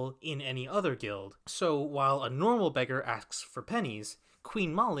level in any other guild. So while a normal beggar asks for pennies,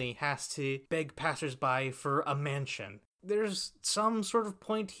 Queen Molly has to beg passersby for a mansion. There's some sort of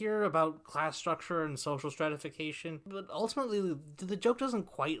point here about class structure and social stratification, but ultimately the joke doesn't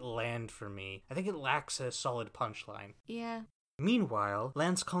quite land for me. I think it lacks a solid punchline. Yeah. Meanwhile,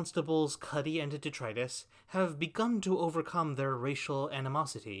 Lance Constables Cuddy and Detritus have begun to overcome their racial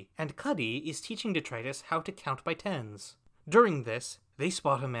animosity, and Cuddy is teaching Detritus how to count by tens. During this, they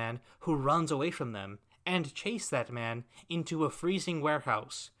spot a man who runs away from them, and chase that man into a freezing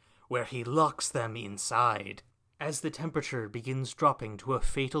warehouse, where he locks them inside. As the temperature begins dropping to a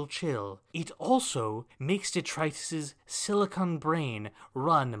fatal chill, it also makes Detritus's silicon brain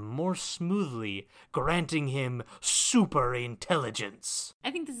run more smoothly, granting him super intelligence. I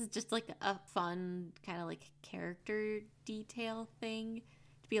think this is just a fun kind of character detail thing.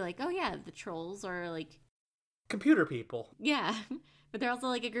 To be oh yeah, the trolls are computer people. Yeah, but they're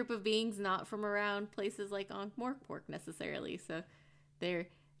also a group of beings not from around places like Ankh-Morpork necessarily, so they're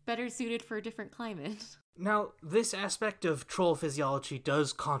better suited for a different climate. Now, this aspect of troll physiology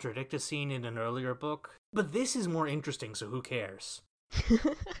does contradict a scene in an earlier book, but this is more interesting, so who cares?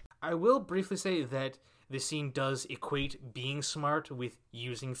 I will briefly say that this scene does equate being smart with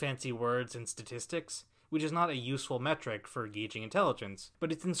using fancy words and statistics, which is not a useful metric for gauging intelligence,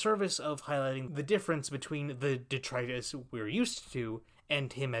 but it's in service of highlighting the difference between the Detritus we're used to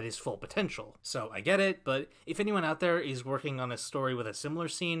and him at his full potential. So I get it, but if anyone out there is working on a story with a similar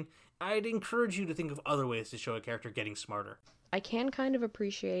scene, I'd encourage you to think of other ways to show a character getting smarter. I can kind of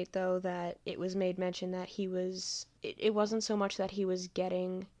appreciate, though, that it was made mention that he was... It wasn't so much that he was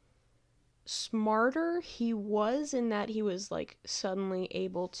getting smarter. He was in that he was, suddenly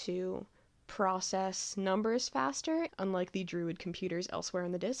able to process numbers faster, unlike the druid computers elsewhere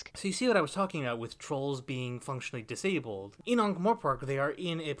in the disc. So you see what I was talking about with trolls being functionally disabled. In Ankh-Morpork, they are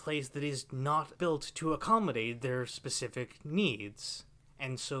in a place that is not built to accommodate their specific needs.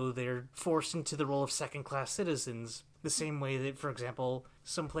 And so they're forced into the role of second-class citizens, the same way that, for example,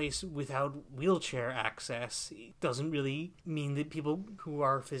 someplace without wheelchair access doesn't really mean that people who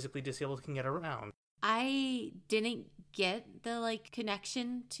are physically disabled can get around. I didn't get the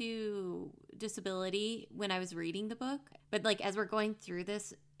connection to disability when I was reading the book, but as we're going through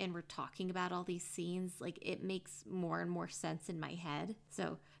this and we're talking about all these scenes, it makes more and more sense in my head.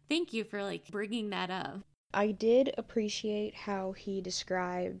 So thank you for bringing that up. I did appreciate how he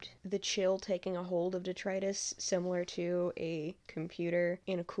described the chill taking a hold of Detritus, similar to a computer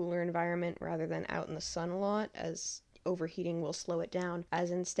in a cooler environment rather than out in the sun a lot, as overheating will slow it down,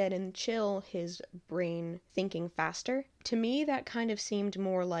 as instead in chill, his brain thinking faster. To me, that kind of seemed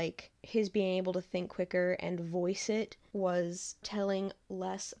more like his being able to think quicker and voice it was telling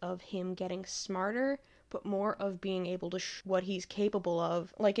less of him getting smarter, but more of being able to what he's capable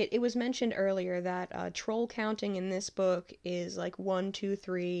of. Like, it was mentioned earlier that troll counting in this book is like 1, 2,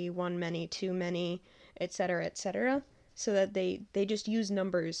 3, one many, too many, etc., etc., so that they just use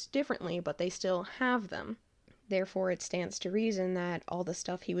numbers differently, but they still have them. Therefore, it stands to reason that all the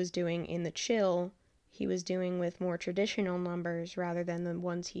stuff he was doing in the Chill, he was doing with more traditional numbers rather than the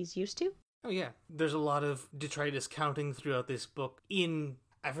ones he's used to. Oh yeah, there's a lot of detritus counting throughout this book in,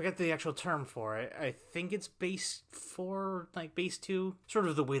 I forget the actual term for it, I think it's base 4, like base 2, sort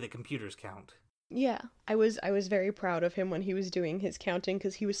of the way that computers count. Yeah, I was very proud of him when he was doing his counting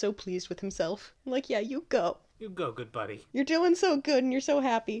because he was so pleased with himself. Like, yeah, you go. You go, good buddy. You're doing so good and you're so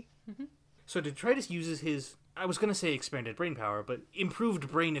happy. So detritus uses his, I was going to say expanded brain power, but improved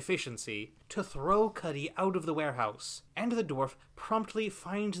brain efficiency to throw Cuddy out of the warehouse, and the dwarf promptly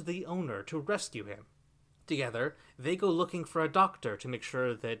finds the owner to rescue him. Together, they go looking for a doctor to make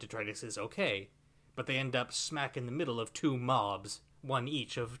sure that detritus is okay, but they end up smack in the middle of 2 mobs, one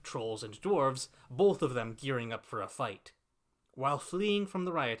each of trolls and dwarves, both of them gearing up for a fight. While fleeing from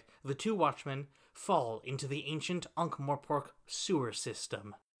the riot, the 2 watchmen fall into the ancient Ankh-Morpork sewer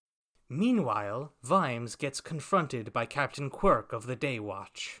system. Meanwhile, Vimes gets confronted by Captain Quirk of the Day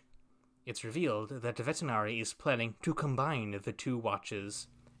Watch. It's revealed that Vetinari is planning to combine the 2 watches,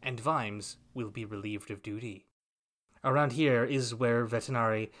 and Vimes will be relieved of duty. Around here is where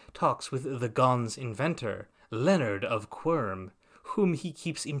Vetinari talks with the Gon's inventor, Leonard of Quirm, whom he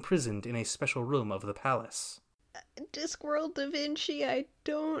keeps imprisoned in a special room of the palace. Discworld Da Vinci, I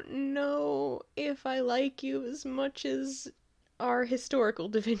don't know if I like you as much as our historical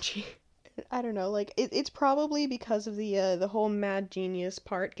Da Vinci. I don't know, like, it's probably because of the whole mad genius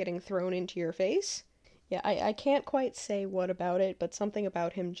part getting thrown into your face. Yeah, I can't quite say what about it, but something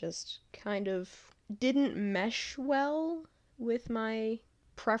about him just kind of didn't mesh well with my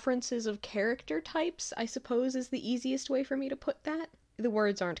preferences of character types, I suppose is the easiest way for me to put that. The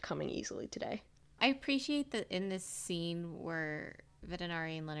words aren't coming easily today. I appreciate that in this scene where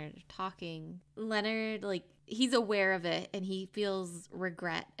Vetinari and Leonard are talking, Leonard, like, he's aware of it and he feels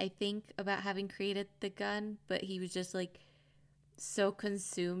regret, I think, about having created the gun, but he was just, like, so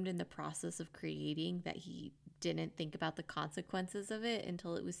consumed in the process of creating that he didn't think about the consequences of it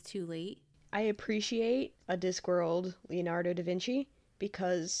until it was too late. I appreciate a Discworld Leonardo da Vinci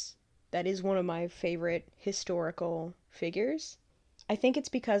because that is one of my favorite historical figures. I think it's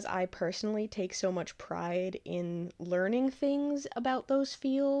because I personally take so much pride in learning things about those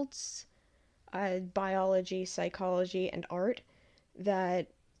fields, biology, psychology, and art, that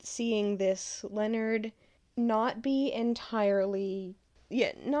seeing this Leonard not be entirely,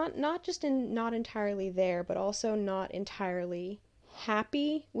 not entirely there, but also not entirely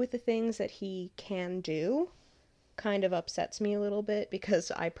happy with the things that he can do, kind of upsets me a little bit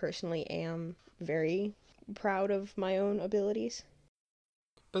because I personally am very proud of my own abilities.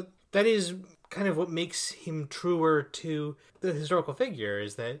 But that is kind of what makes him truer to the historical figure,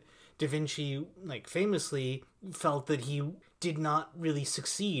 is that Da Vinci, like, famously felt that he did not really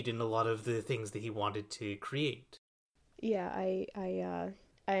succeed in a lot of the things that he wanted to create. Yeah, I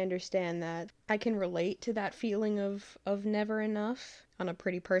understand that. I can relate to that feeling of never enough on a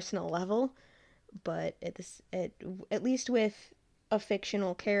pretty personal level, but at least with a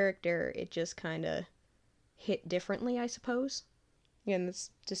fictional character, it just kind of hit differently, I suppose. Again, that's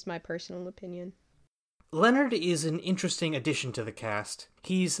just my personal opinion. Leonard is an interesting addition to the cast.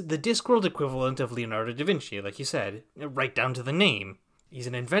 He's the Discworld equivalent of Leonardo da Vinci, like you said, right down to the name. He's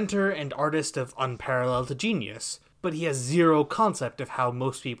an inventor and artist of unparalleled genius, but he has zero concept of how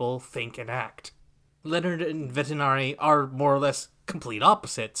most people think and act. Leonard and Vetinari are more or less complete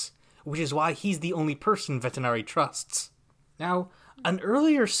opposites, which is why he's the only person Vetinari trusts. Now, an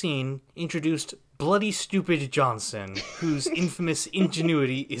earlier scene introduced Bloody Stupid Johnson, whose infamous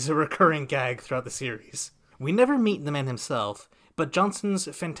ingenuity is a recurring gag throughout the series. We never meet the man himself, but Johnson's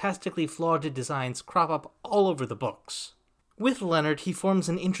fantastically flawed designs crop up all over the books. With Leonard, he forms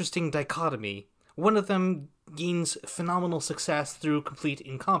an interesting dichotomy. One of them gains phenomenal success through complete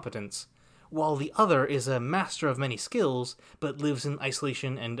incompetence, while the other is a master of many skills, but lives in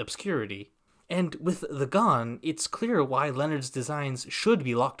isolation and obscurity. And with the Gon, it's clear why Leonard's designs should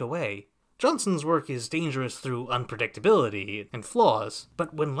be locked away. Johnson's work is dangerous through unpredictability and flaws,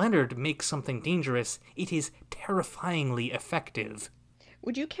 but when Leonard makes something dangerous, it is terrifyingly effective.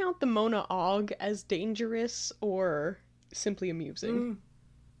 Would you count the Mona Og as dangerous or simply amusing?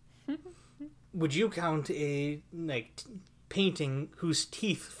 Would you count a, painting whose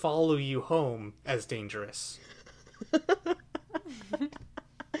teeth follow you home as dangerous?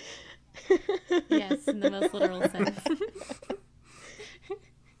 Yes, in the most literal sense.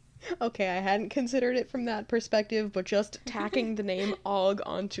 Okay, I hadn't considered it from that perspective, but just tacking the name Og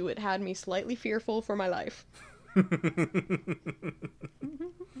onto it had me slightly fearful for my life.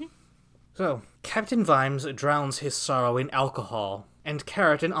 So, Captain Vimes drowns his sorrow in alcohol, and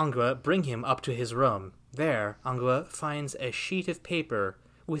Carrot and Angua bring him up to his room. There, Angua finds a sheet of paper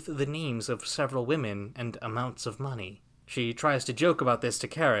with the names of several women and amounts of money. She tries to joke about this to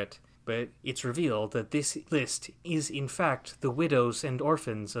Carrot, but it's revealed that this list is in fact the widows and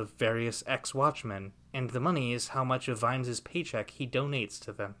orphans of various ex-watchmen, and the money is how much of Vimes's paycheck he donates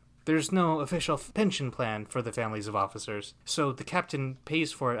to them. There's no official pension plan for the families of officers, so the captain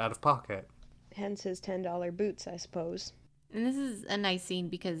pays for it out of pocket. Hence his $10 boots, I suppose. And this is a nice scene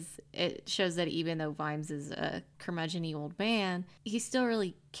because it shows that even though Vimes is a curmudgeon-y old man, he still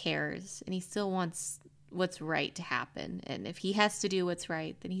really cares, and he still wants what's right to happen. And if he has to do what's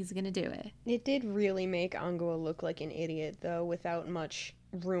right, then he's going to do it. It did really make Angua look like an idiot, though, without much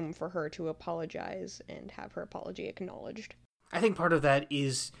room for her to apologize and have her apology acknowledged. I think part of that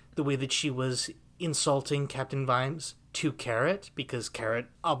is the way that she was insulting Captain Vimes to Carrot, because Carrot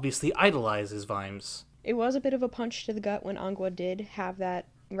obviously idolizes Vimes. It was a bit of a punch to the gut when Angua did have that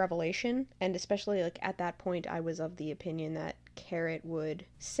revelation, and especially at that point I was of the opinion that Carrot would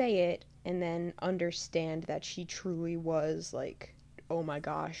say it and then understand that she truly was oh my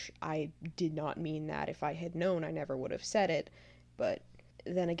gosh, I did not mean that. If I had known, I never would have said it. But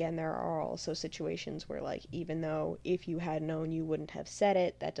then again, there are also situations where even though if you had known you wouldn't have said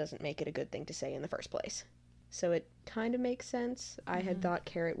it, that doesn't make it a good thing to say in the first place. So it kind of makes sense. I had thought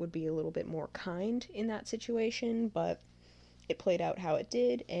Carrot would be a little bit more kind in that situation, but it played out how it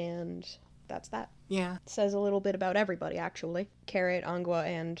did, and that's that. Yeah. It says a little bit about everybody, actually. Carrot, Angua,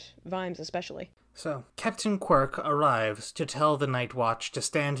 and Vimes especially. So, Captain Quirk arrives to tell the Night Watch to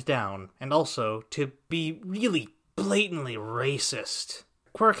stand down, and also to be really blatantly racist.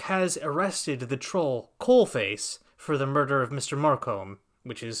 Quirk has arrested the troll Coalface for the murder of Mr. Morcombe,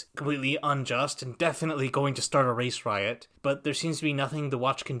 which is completely unjust and definitely going to start a race riot, but there seems to be nothing the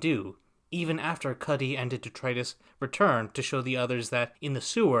Watch can do, even after Cuddy and Detritus return to show the others that, in the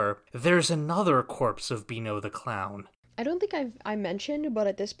sewer, there's another corpse of Beano the Clown. I don't think I mentioned, but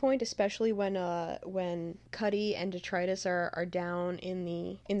at this point, especially when Cuddy and Detritus are down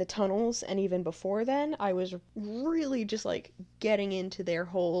in the tunnels, and even before then, I was really just getting into their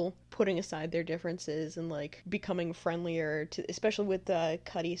whole putting aside their differences and becoming friendlier, especially with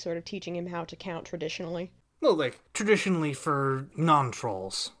Cuddy sort of teaching him how to count traditionally. Well, traditionally for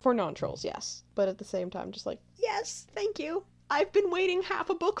non-trolls. For non-trolls, yes. But at the same time, just yes, thank you. I've been waiting half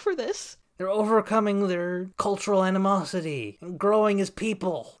a book for this. They're overcoming their cultural animosity and growing as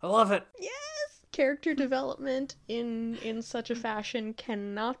people. I love it. Yes! Character development in such a fashion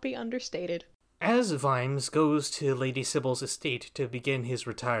cannot be understated. As Vimes goes to Lady Sybil's estate to begin his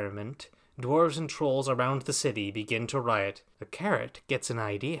retirement, dwarves and trolls around the city begin to riot. The Carrot gets an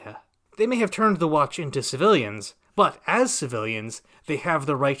idea. They may have turned the Watch into civilians, but as civilians, they have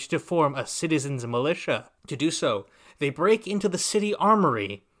the right to form a citizens' militia. To do so, they break into the city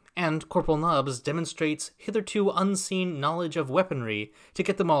armory, and Corporal Nubbs demonstrates hitherto unseen knowledge of weaponry to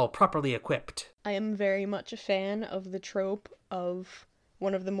get them all properly equipped. I am very much a fan of the trope of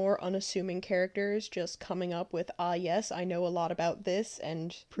one of the more unassuming characters just coming up with, yes, I know a lot about this,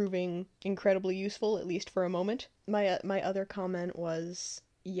 and proving incredibly useful, at least for a moment. My other comment was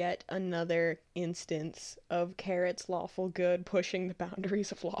yet another instance of Carrot's lawful good pushing the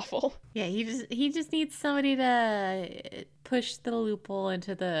boundaries of lawful. Yeah, he just needs somebody to push the loophole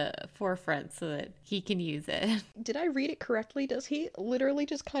into the forefront so that he can use it. Did I read it correctly? Does he literally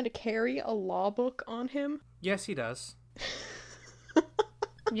just kind of carry a law book on him? Yes, he does.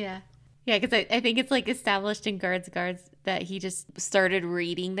 Yeah. Yeah, because I think it's established in Guards that he just started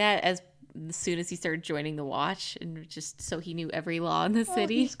reading that as soon as he started joining the Watch, and just so he knew every law in the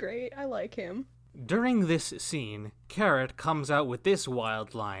city. He's great. I like him. During this scene, Carrot comes out with this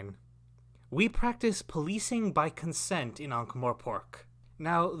wild line. We practice policing by consent in Ankh-Morpork.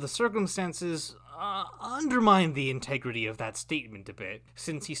 Now, the circumstances undermine the integrity of that statement a bit,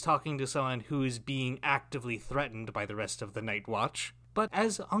 since he's talking to someone who is being actively threatened by the rest of the Night Watch. But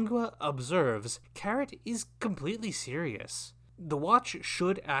as Angua observes, Carrot is completely serious. The Watch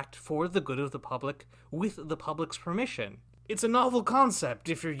should act for the good of the public with the public's permission. It's a novel concept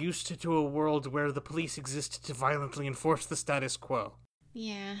if you're used to a world where the police exist to violently enforce the status quo.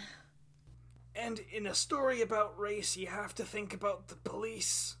 Yeah. And in a story about race, you have to think about the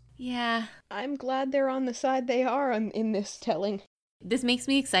police. Yeah. I'm glad they're on the side they are in this telling. This makes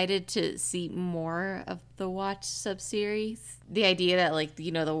me excited to see more of the Watch subseries. The idea that,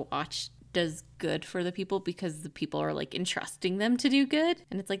 the Watch does good for the people because the people are like entrusting them to do good.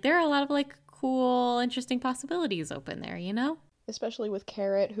 And it's like there are a lot of like cool, interesting possibilities open there, you know? Especially with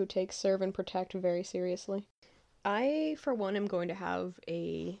Carrot, who takes serve and protect very seriously. I, for one, am going to have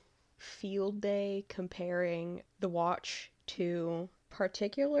a field day comparing The Watch to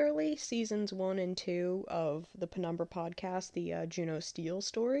particularly seasons 1 and 2 of the Penumbra podcast, the Juno Steel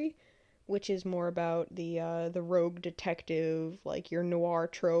story, which is more about the rogue detective, like your noir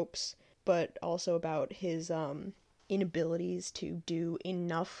tropes, but also about his inabilities to do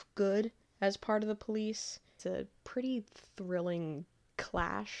enough good as part of the police. It's a pretty thrilling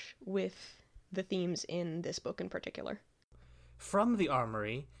clash with the themes in this book in particular. From the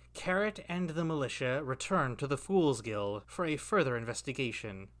armory, Carrot and the militia return to the Fool's Guild for a further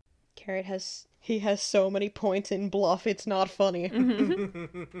investigation. Carrot has so many points in Bluff, it's not funny.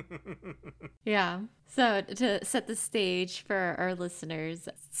 Yeah. So to set the stage for our listeners,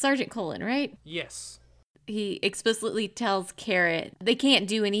 Sergeant Colin, right? Yes. He explicitly tells Carrot they can't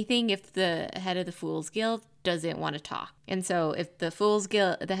do anything if the head of the Fool's Guild doesn't want to talk. And so if the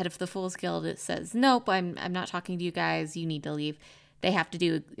head of the Fool's Guild says, nope, I'm not talking to you guys, you need to leave, they have to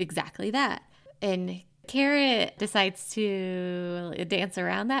do exactly that. And Carrot decides to dance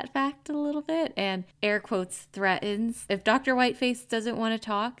around that fact a little bit and air quotes threatens. If Dr. Whiteface doesn't want to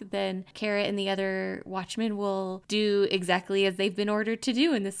talk, then Carrot and the other watchmen will do exactly as they've been ordered to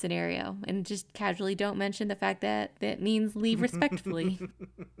do in this scenario and just casually don't mention the fact that that means leave respectfully.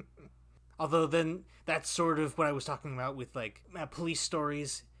 Although then that's sort of what I was talking about with like police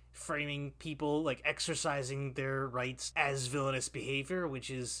stories framing people like exercising their rights as villainous behavior, which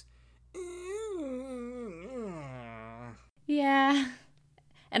is yeah.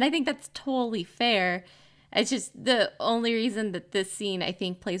 And I think that's totally fair. It's just the only reason that this scene, I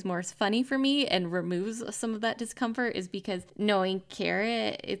think, plays more funny for me and removes some of that discomfort is because knowing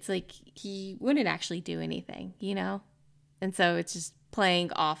Carrot, it's like he wouldn't actually do anything, you know? And so it's just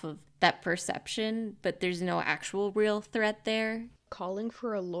playing off of that perception, but there's no actual real threat there. Calling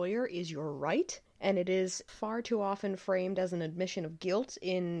for a lawyer is your right, and it is far too often framed as an admission of guilt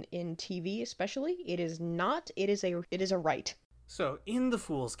in TV especially. It is not. It is a right. So, in the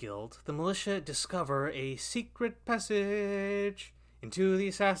Fool's Guild, the militia discover a secret passage into the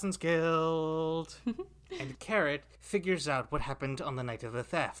Assassin's Guild. And Carrot figures out what happened on the night of the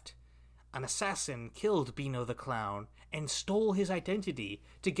theft. An assassin killed Beano the Clown and stole his identity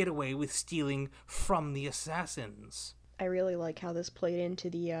to get away with stealing from the assassins. I really like how this played into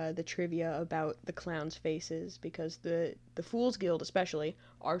the trivia about the clowns' faces, because the Fool's Guild especially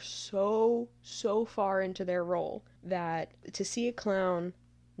are so far into their role that to see a clown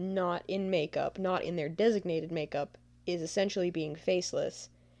not in makeup, not in their designated makeup, is essentially being faceless,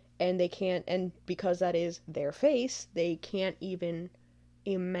 and they can't, and because that is their face, they can't even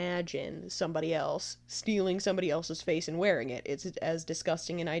imagine somebody else stealing somebody else's face and wearing it. It's as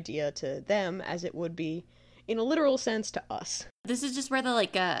disgusting an idea to them as it would be in a literal sense to us. This is just where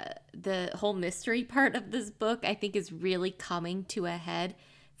the whole mystery part of this book, I think, is really coming to a head.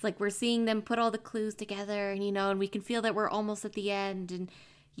 It's like we're seeing them put all the clues together, and and we can feel that we're almost at the end, and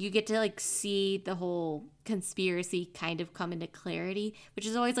you get to like see the whole conspiracy kind of come into clarity, which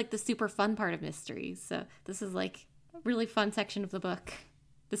is always like the super fun part of mysteries. So this is like a really fun section of the book,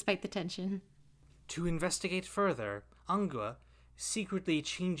 despite the tension. To investigate further, Angua secretly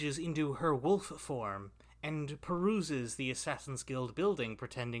changes into her wolf form and peruses the Assassin's Guild building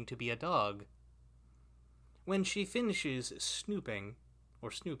pretending to be a dog. When she finishes snooping, or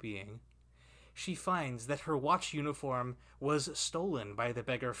snoopying, she finds that her watch uniform was stolen by the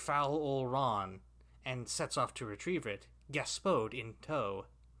beggar Foul Ol Ron, and sets off to retrieve it, Gaspode in tow.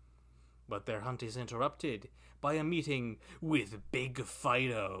 But their hunt is interrupted by a meeting with Big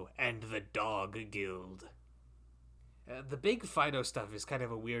Fido and the Dog Guild. The Big Fido stuff is kind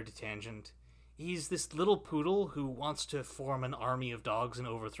of a weird tangent. He's this little poodle who wants to form an army of dogs and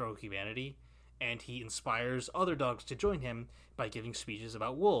overthrow humanity, and he inspires other dogs to join him by giving speeches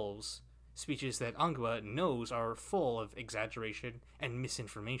about wolves, speeches that Angua knows are full of exaggeration and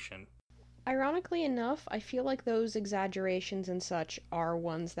misinformation. Ironically enough, I feel like those exaggerations and such are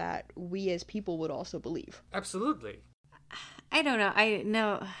ones that we as people would also believe. Absolutely. I don't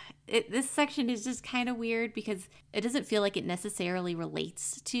know. This section is just kind of weird because it doesn't feel like it necessarily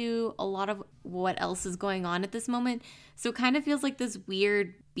relates to a lot of what else is going on at this moment. So it kind of feels like this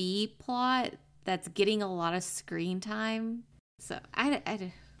weird B plot that's getting a lot of screen time. So I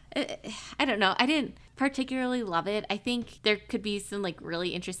don't know. I didn't particularly love it. I think there could be some like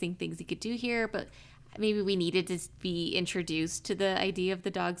really interesting things you could do here, but maybe we needed to be introduced to the idea of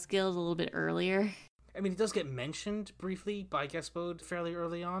the Dogs Guild a little bit earlier. I mean, it does get mentioned briefly by Gaspode fairly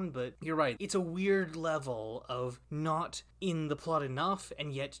early on, but you're right. It's a weird level of not in the plot enough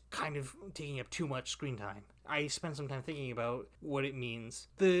and yet kind of taking up too much screen time. I spent some time thinking about what it means.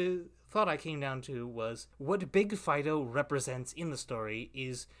 The thought I came down to was what Big Fido represents in the story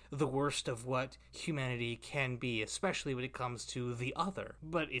is the worst of what humanity can be, especially when it comes to the other.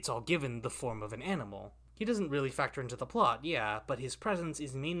 But it's all given the form of an animal. He doesn't really factor into the plot, yeah, but his presence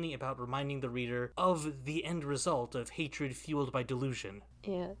is mainly about reminding the reader of the end result of hatred fueled by delusion.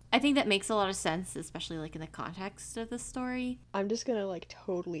 Yeah. I think that makes a lot of sense, especially like in the context of the story. I'm just gonna like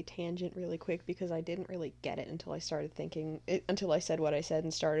totally tangent really quick because I didn't really get it until I started thinking, until I said what I said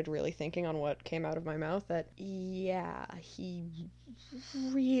and started really thinking on what came out of my mouth, that yeah, he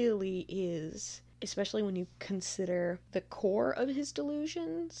really is, especially when you consider the core of his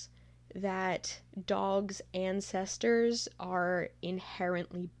delusions, that dogs' ancestors are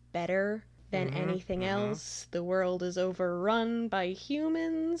inherently better than anything else. The world is overrun by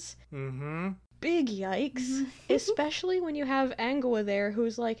humans. Big yikes. Especially when you have Angua there,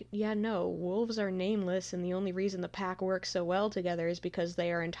 who's like, yeah, no, wolves are nameless, and the only reason the pack works so well together is because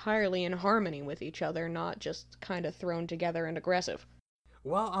they are entirely in harmony with each other, not just kind of thrown together and aggressive.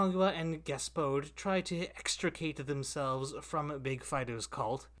 While Angua and Gaspode try to extricate themselves from Big Fido's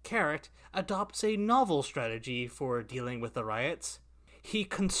cult, Carrot adopts a novel strategy for dealing with the riots. He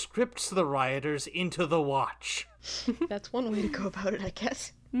conscripts the rioters into the Watch. That's one way to go about it, I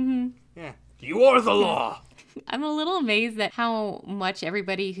guess. Yeah. You are the law! I'm a little amazed at how much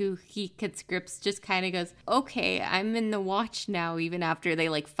everybody who he conscripts just kind of goes, okay, I'm in the Watch now, even after they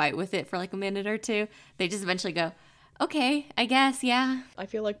like fight with it for like a minute or two. They just eventually go, okay, I guess, yeah. I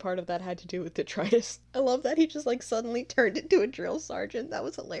feel like part of that had to do with detritus. I love that he just like suddenly turned into a drill sergeant. That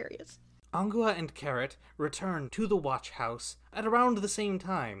was hilarious. Angua and Carrot return to the Watch House at around the same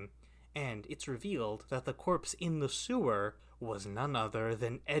time, and it's revealed that the corpse in the sewer was none other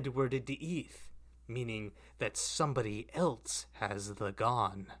than Edward Deeth, meaning that somebody else has the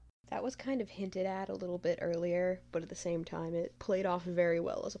gone. That was kind of hinted at a little bit earlier, but at the same time it played off very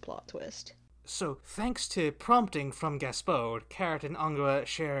well as a plot twist. So, thanks to prompting from Gaspode, Carrot and Angua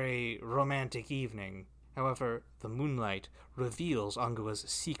share a romantic evening. However, the moonlight reveals Angua's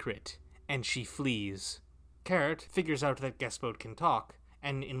secret, and she flees. Carrot figures out that Gaspode can talk,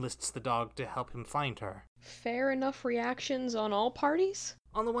 and enlists the dog to help him find her. Fair enough reactions on all parties?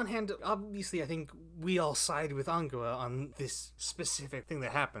 On the one hand, obviously I think we all side with Angua on this specific thing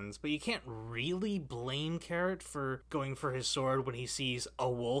that happens, but you can't really blame Carrot for going for his sword when he sees a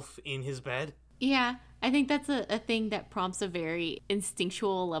wolf in his bed. Yeah, I think that's a thing that prompts a very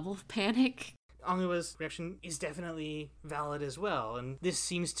instinctual level of panic. Angua's reaction is definitely valid as well, and this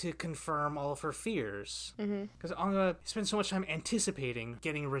seems to confirm all of her fears. Because Angua spends so much time anticipating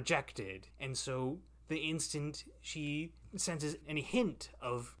getting rejected, and so the instant she senses any hint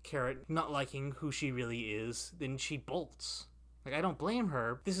of Carrot not liking who she really is, then she bolts. Like, I don't blame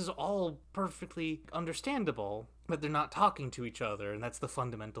her. This is all perfectly understandable, but they're not talking to each other, and that's the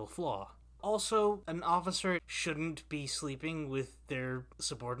fundamental flaw. Also, an officer shouldn't be sleeping with their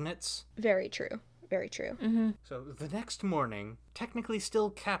subordinates. Very true. Very true. So the next morning, technically still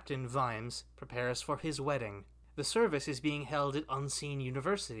Captain Vimes prepares for his wedding. The service is being held at Unseen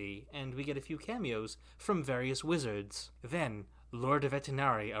University, and we get a few cameos from various wizards. Then, Lord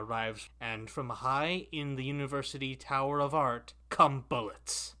Vetinari arrives, and from high in the University Tower of Art come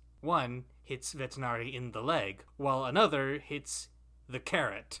bullets. One hits Vetinari in the leg, while another hits the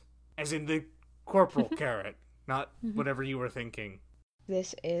Carrot. As in the Corporal Carrot, not whatever you were thinking.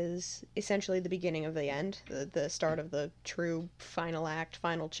 This is essentially the beginning of the end, the start of the true final act,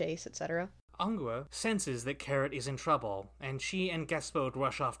 final chase, etc. Angua senses that Carrot is in trouble, and she and Gaspode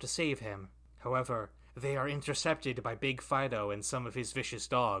rush off to save him. However, they are intercepted by Big Fido and some of his vicious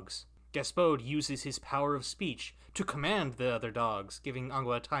dogs. Gaspode uses his power of speech to command the other dogs, giving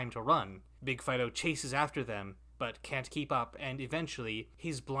Angua time to run. Big Fido chases after them, but can't keep up, and eventually,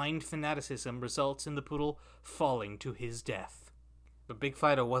 his blind fanaticism results in the poodle falling to his death. But Big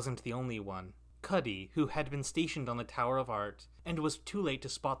Fido wasn't the only one. Cuddy, who had been stationed on the Tower of Art, and was too late to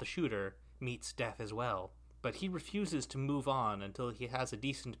spot the shooter, meets death as well. But he refuses to move on until he has a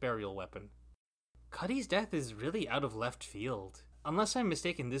decent burial weapon. Cuddy's death is really out of left field. Unless I'm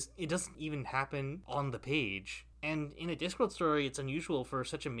mistaken, it doesn't even happen on the page. And in a Discworld story, it's unusual for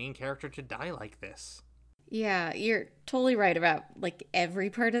such a main character to die like this. Yeah, you're totally right about, like, every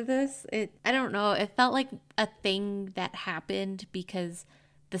part of this. I don't know, it felt like a thing that happened because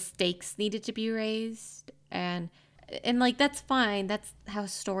the stakes needed to be raised. And like, that's fine. That's how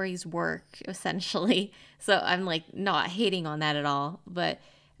stories work, essentially. So I'm, like, not hating on that at all. But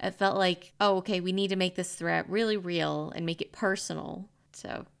It felt like, oh, okay, we need to make this threat really real and make it personal.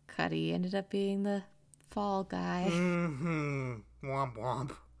 So Cuddy ended up being the fall guy. Mm-hmm. Womp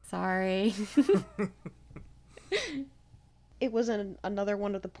womp. Sorry. It was another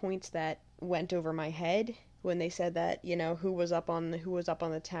one of the points that went over my head when they said that, you know, who was up on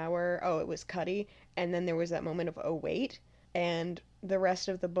the tower. Oh, it was Cuddy. And then there was that moment of, oh, wait. And the rest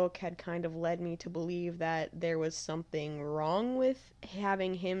of the book had kind of led me to believe that there was something wrong with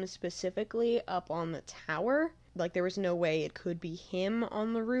having him specifically up on the tower. Like, there was no way it could be him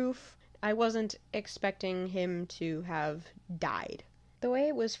on the roof. I wasn't expecting him to have died. The way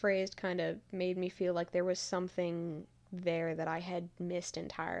it was phrased kind of made me feel like there was something there that I had missed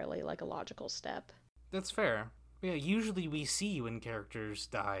entirely, like a logical step. That's fair. Yeah, usually we see when characters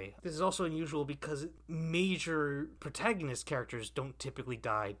die. This is also unusual because major protagonist characters don't typically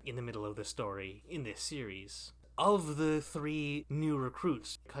die in the middle of the story in this series. Of the 3 new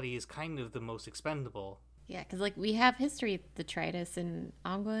recruits, Cuddy is kind of the most expendable. Yeah, because, like, we have history with Detritus, and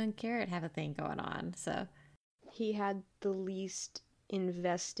Angua and Carrot have a thing going on, so. He had the least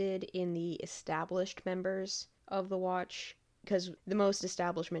invested in the established members of the Watch, because the most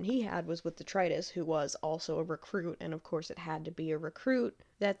establishment he had was with Detritus, who was also a recruit, and of course it had to be a recruit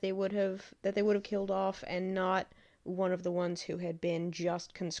that they would have killed off, and not one of the ones who had been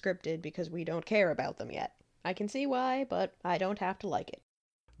just conscripted because we don't care about them yet. I can see why, but I don't have to like it.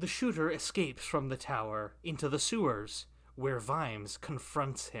 The shooter escapes from the tower into the sewers, where Vimes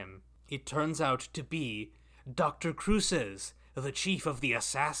confronts him. It turns out to be Dr. Cruces, the chief of the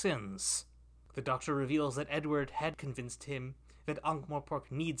assassins. The doctor reveals that Edward had convinced him that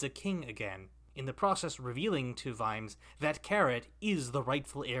Ankh-Morpork needs a king again, in the process revealing to Vimes that Carrot is the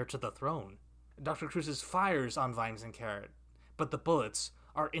rightful heir to the throne. Dr. Cruces fires on Vimes and Carrot, but the bullets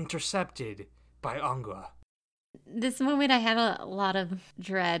are intercepted by Angua. This moment I had a lot of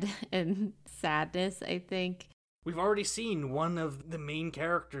dread and sadness, I think. We've already seen one of the main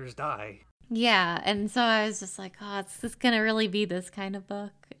characters die. Yeah, and so I was just like, oh, is this gonna really be this kind of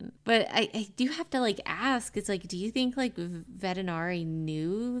book? But I do have to, like, ask, it's like, do you think, like, Vetinari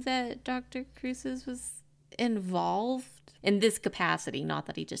knew that Dr. Cruces was involved in this capacity? Not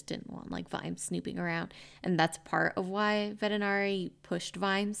that he just didn't want, like, Vimes snooping around. And that's part of why Vetinari pushed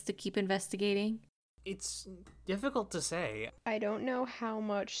Vimes to keep investigating? It's difficult to say. I don't know how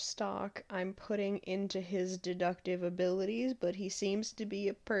much stock I'm putting into his deductive abilities, but he seems to be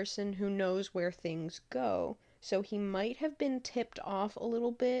a person who knows where things go. So he might have been tipped off a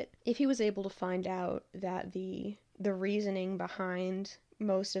little bit if he was able to find out that the reasoning behind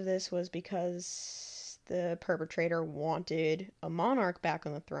most of this was because the perpetrator wanted a monarch back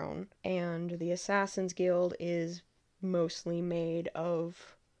on the throne, and the Assassin's Guild is mostly made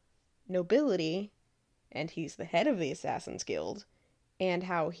of nobility, and he's the head of the Assassin's Guild, and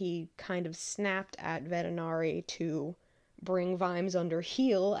how he kind of snapped at Vetinari to bring Vimes under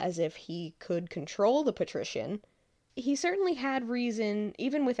heel as if he could control the patrician. He certainly had reason,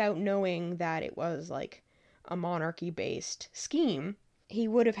 even without knowing that it was like a monarchy-based scheme, he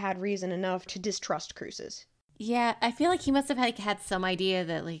would have had reason enough to distrust Cruces. Yeah, I feel like he must have had some idea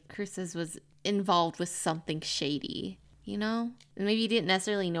that, like, Cruces was involved with something shady, you know? And maybe he didn't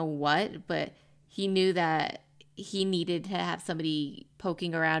necessarily know what, but he knew that he needed to have somebody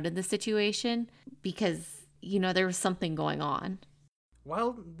poking around in the situation because, you know, there was something going on.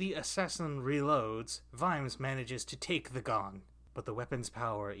 While the assassin reloads, Vimes manages to take the gun, but the weapon's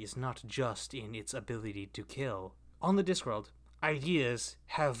power is not just in its ability to kill. On the Discworld, ideas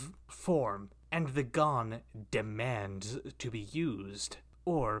have form, and the gun demands to be used.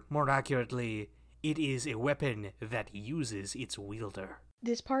 Or, more accurately, it is a weapon that uses its wielder.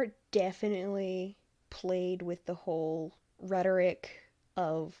 This part definitely played with the whole rhetoric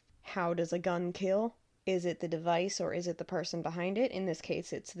of how does a gun kill? Is it the device or is it the person behind it? In this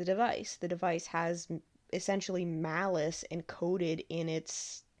case, it's the device. The device has essentially malice encoded in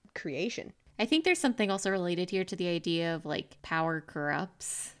its creation. I think there's something also related here to the idea of, like, power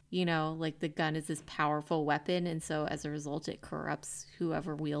corrupts. You know, like, the gun is this powerful weapon, and so as a result, it corrupts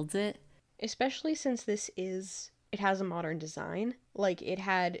whoever wields it. Especially since it has a modern design. Like, it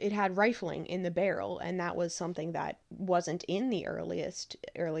had rifling in the barrel, and that was something that wasn't in the earliest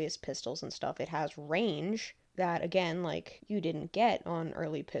pistols and stuff. It has range that, again, like, you didn't get on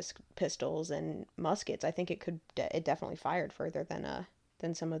early pistols and muskets. I think it definitely fired further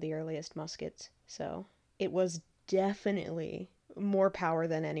than some of the earliest muskets. So it was definitely more power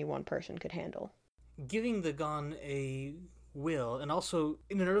than any one person could handle. Giving the gun a will, and also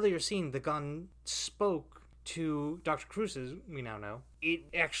in an earlier scene, the gun spoke to Dr. Cruz's, we now know, it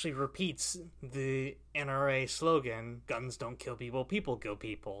actually repeats the NRA slogan, guns don't kill people, people kill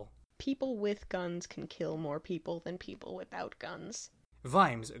people. People with guns can kill more people than people without guns.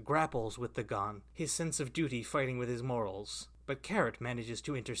 Vimes grapples with the gun, his sense of duty fighting with his morals. But Carrot manages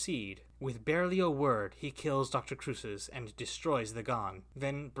to intercede. With barely a word, he kills Dr. Cruces and destroys the Gon,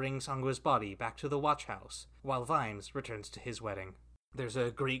 then brings Angua's body back to the watch house, while Vimes returns to his wedding. There's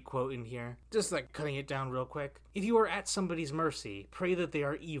a great quote in here, just like cutting it down real quick. If you are at somebody's mercy, pray that they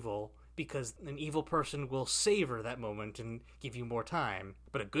are evil, because an evil person will savor that moment and give you more time.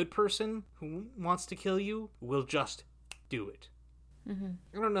 But a good person who wants to kill you will just do it.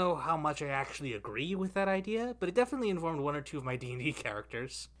 I don't know how much I actually agree with that idea, but it definitely informed one or two of my D&D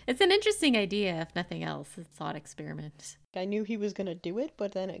characters. It's an interesting idea, if nothing else. It's a thought experiment. I knew he was gonna do it,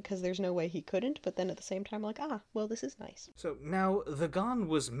 but then, because there's no way he couldn't, but then at the same time, like, well, this is nice. So now, the Gon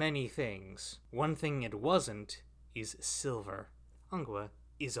was many things. One thing it wasn't is silver. Angua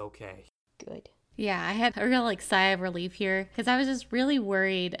is okay. Good. Yeah, I had a real sigh of relief here because I was just really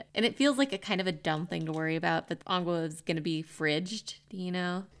worried, and it feels like a kind of a dumb thing to worry about that Angua is going to be fridged,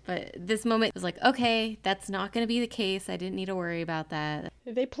 But this moment was like, okay, that's not going to be the case. I didn't need to worry about that.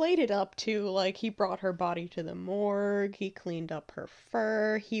 They played it up too, like he brought her body to the morgue, he cleaned up her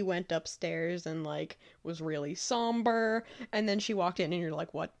fur, he went upstairs and was really somber, and then she walked in and you're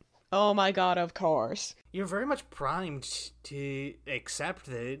like, what? Oh my god, of course. You're very much primed to accept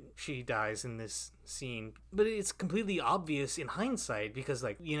that she dies in this scene, but it's completely obvious in hindsight because,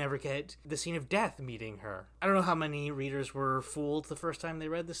 you never get the scene of death meeting her. I don't know how many readers were fooled the first time they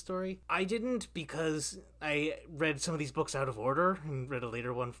read this story. I didn't because I read some of these books out of order and read a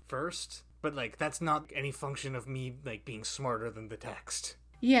later one first, but, that's not any function of me, being smarter than the text.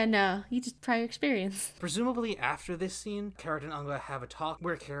 Yeah, no, you just prior experience. Presumably after this scene, Carrot and Angua have a talk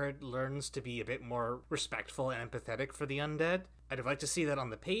where Carrot learns to be a bit more respectful and empathetic for the undead. I'd have liked to see that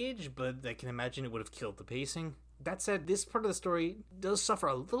on the page, but I can imagine it would have killed the pacing. That said, this part of the story does suffer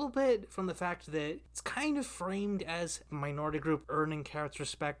a little bit from the fact that it's kind of framed as a minority group earning Carrot's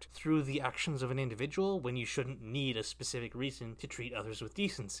respect through the actions of an individual when you shouldn't need a specific reason to treat others with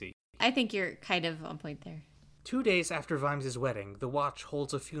decency. I think you're kind of on point there. 2 days after Vimes' wedding, the Watch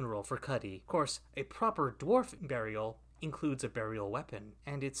holds a funeral for Cuddy. Of course, a proper dwarf burial includes a burial weapon,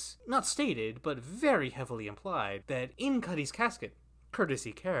 and it's not stated, but very heavily implied, that in Cuddy's casket,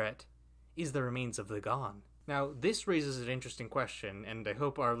 courtesy Carrot, is the remains of the Gon. Now, this raises an interesting question, and I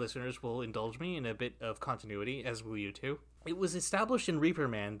hope our listeners will indulge me in a bit of continuity, as will you too. It was established in Reaper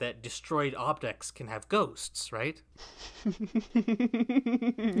Man that destroyed objects can have ghosts, right?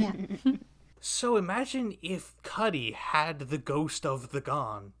 Yeah. So imagine if Cuddy had the ghost of the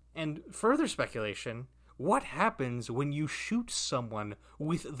Gon. And further speculation, what happens when you shoot someone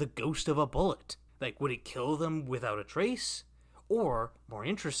with the ghost of a bullet? Would it kill them without a trace? Or, more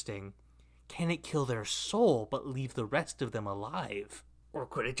interesting, can it kill their soul but leave the rest of them alive? Or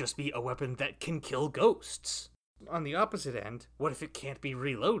could it just be a weapon that can kill ghosts? On the opposite end, what if it can't be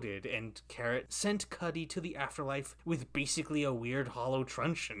reloaded and Carrot sent Cuddy to the afterlife with basically a weird hollow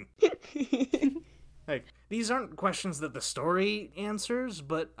truncheon? These aren't questions that the story answers,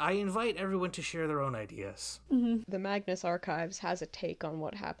 but I invite everyone to share their own ideas. The Magnus Archives has a take on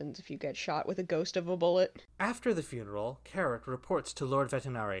what happens if you get shot with a ghost of a bullet. After the funeral, Carrot reports to Lord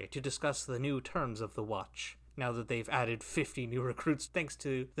Vetinari to discuss the new terms of the Watch, now that they've added 50 new recruits thanks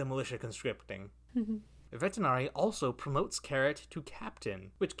to the militia conscripting. Vetinari also promotes Carrot to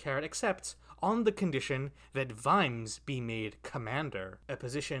captain, which Carrot accepts on the condition that Vimes be made commander, a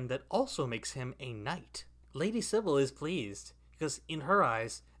position that also makes him a knight. Lady Sybil is pleased, because in her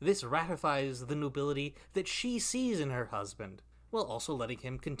eyes, this ratifies the nobility that she sees in her husband, while also letting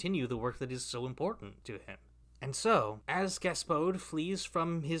him continue the work that is so important to him. And so, as Gaspode flees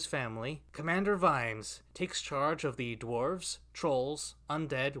from his family, Commander Vimes takes charge of the dwarves, trolls,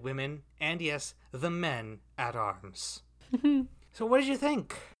 undead, women, and yes, the men at arms. So what did you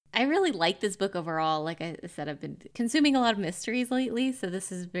think? I really like this book overall. Like I said, I've been consuming a lot of mysteries lately, so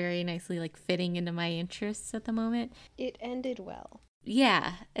this is very nicely fitting into my interests at the moment. It ended well.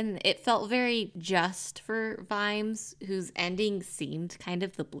 Yeah, and it felt very just for Vimes, whose ending seemed kind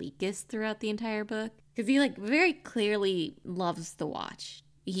of the bleakest throughout the entire book. Because he very clearly loves the Watch.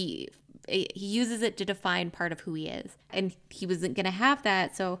 He uses it to define part of who he is. And he wasn't going to have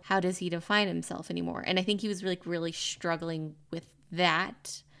that, so how does he define himself anymore? And I think he was really struggling with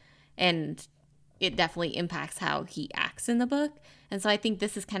that. And it definitely impacts how he acts in the book. And so I think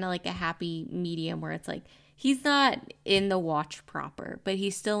this is kind of a happy medium where it's he's not in the Watch proper, but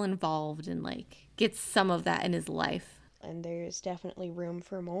he's still involved and gets some of that in his life. and there's definitely room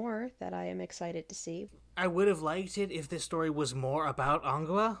for more that I am excited to see. I would have liked it if this story was more about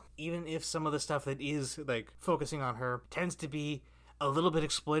Angua, even if some of the stuff that is, like, focusing on her tends to be a little bit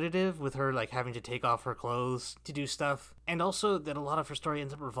exploitative, with her, like, having to take off her clothes to do stuff. And also that a lot of her story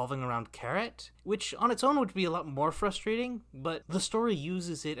ends up revolving around Carrot, which on its own would be a lot more frustrating, but the story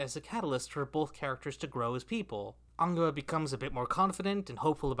uses it as a catalyst for both characters to grow as people. Angua becomes a bit more confident and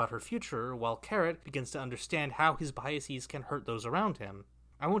hopeful about her future, while Carrot begins to understand how his biases can hurt those around him.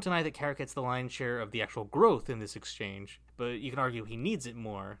 I won't deny that Carrot gets the lion's share of the actual growth in this exchange, but you can argue he needs it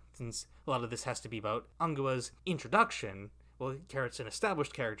more, since a lot of this has to be about Angua's introduction. Well, Carrot's an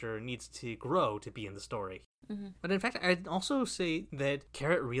established character and needs to grow to be in the story. Mm-hmm. But in fact, I'd also say that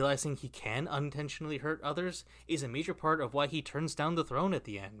Carrot realizing he can unintentionally hurt others is a major part of why he turns down the throne at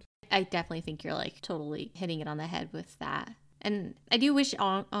the end. I definitely think you're, like, totally hitting it on the head with that. And I do wish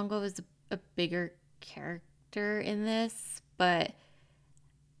Angua was a bigger character in this, but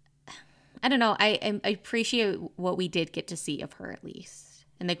I don't know. I appreciate what we did get to see of her, at least,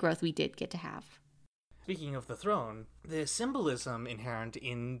 and the growth we did get to have. Speaking of the throne, the symbolism inherent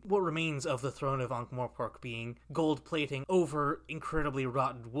in what remains of the throne of Ankh-Morpork being gold plating over incredibly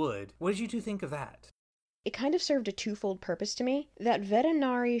rotten wood. What did you two think of that? It kind of served a twofold purpose to me. That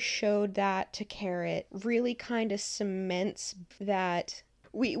Vetinari showed that to Carrot really kind of cements that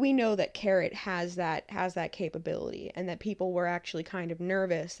we know that Carrot has that capability, and that people were actually kind of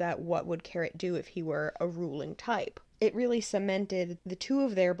nervous that what would Carrot do if he were a ruling type. It really cemented the two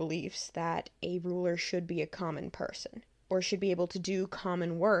of their beliefs that a ruler should be a common person, or should be able to do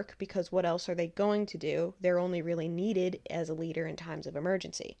common work, because what else are they going to do? They're only really needed as a leader in times of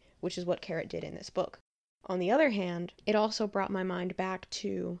emergency, which is what Carrot did in this book. On the other hand, it also brought my mind back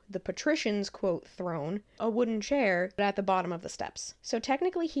to the patrician's, quote, throne, a wooden chair at the bottom of the steps. So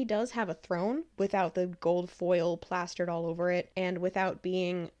technically he does have a throne without the gold foil plastered all over it, and without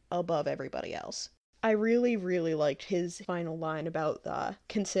being above everybody else. I really, really liked his final line about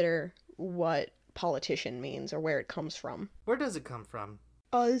consider what politician means, or where it comes from. Where does it come from?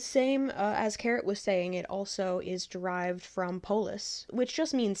 Same as Carrot was saying, it also is derived from polis, which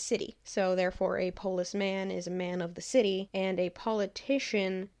just means city. So therefore a polis man is a man of the city, and a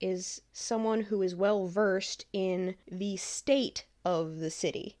politician is someone who is well versed in the state of the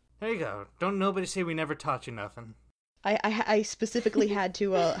city. There you go. Don't nobody say we never taught you nothing. I specifically had to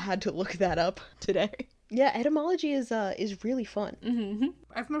look that up today. Yeah, etymology is really fun. Mm-hmm.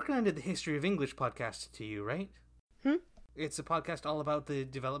 I've recommended the History of English podcast to you, right? It's a podcast all about the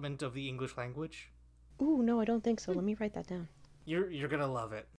development of the English language. Ooh, no, I don't think so. Let me write that down. You're gonna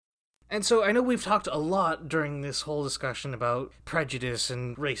love it. And so I know we've talked a lot during this whole discussion about prejudice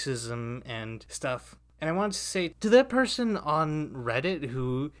and racism and stuff. And I wanted to say, to that person on Reddit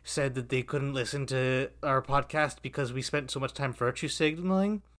who said that they couldn't listen to our podcast because we spent so much time virtue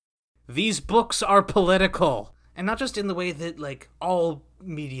signaling, these books are political. And not just in the way that, like, all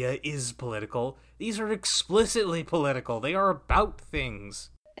media is political. These are explicitly political. They are about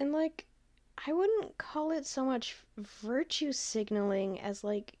things. And, like, I wouldn't call it so much virtue signaling as,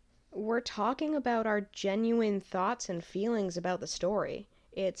 like, we're talking about our genuine thoughts and feelings about the story.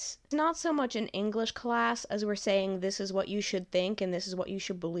 It's not so much an English class as we're saying this is what you should think and this is what you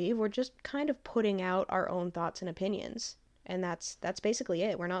should believe. We're just kind of putting out our own thoughts and opinions. And that's basically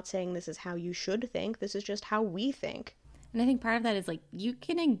it. We're not saying this is how you should think. This is just how we think. And I think part of that is, like, you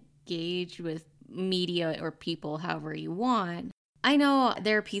can engage with media or people however you want. I know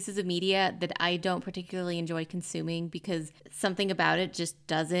there are pieces of media that I don't particularly enjoy consuming because something about it just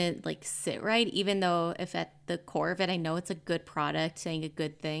doesn't, like, sit right, even though if at the core of it I know it's a good product saying a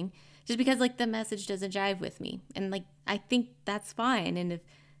good thing, just because, like, the message doesn't jive with me. And, like, I think that's fine. And if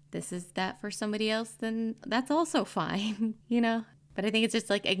this is that for somebody else, then that's also fine, you know? But I think it's just,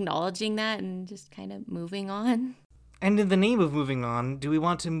 like, acknowledging that and just kind of moving on. And in the name of moving on, do we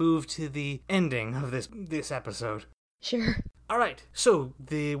want to move to the ending of this episode? Sure. All right, so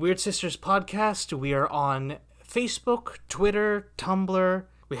the Weird Sisters podcast, we are on Facebook, Twitter, Tumblr.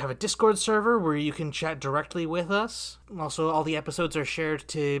 We have a Discord server where you can chat directly with us. Also, all the episodes are shared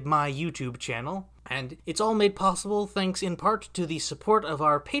to my YouTube channel. And it's all made possible thanks in part to the support of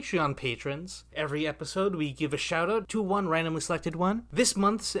our Patreon patrons. Every episode we give a shout out to one randomly selected one. This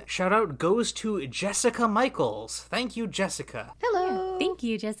month's shout out goes to Jessica Michaels. Thank you, Jessica. Hello. Thank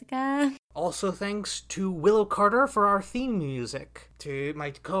you, Jessica. Also thanks to Willow Carter for our theme music. To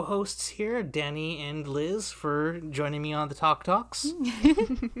my co-hosts here, Danny and Liz, for joining me on the Talk Talks.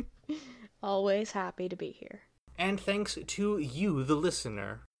 Always happy to be here. And thanks to you, the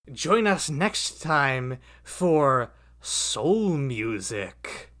listener. Join us next time for Soul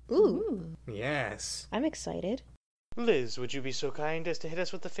Music. Ooh. Yes. I'm excited. Liz, would you be so kind as to hit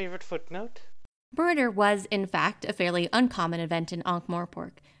us with the favorite footnote? Murder was, in fact, a fairly uncommon event in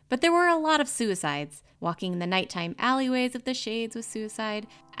Ankh-Morpork, but there were a lot of suicides. Walking in the nighttime alleyways of the Shades was suicide,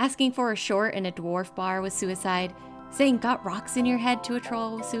 asking for a short in a dwarf bar was suicide, saying got rocks in your head to a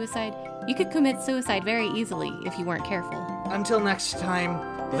troll was suicide. You could commit suicide very easily if you weren't careful. Until next time,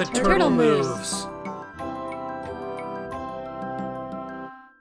 the turtle turtle moves. moves.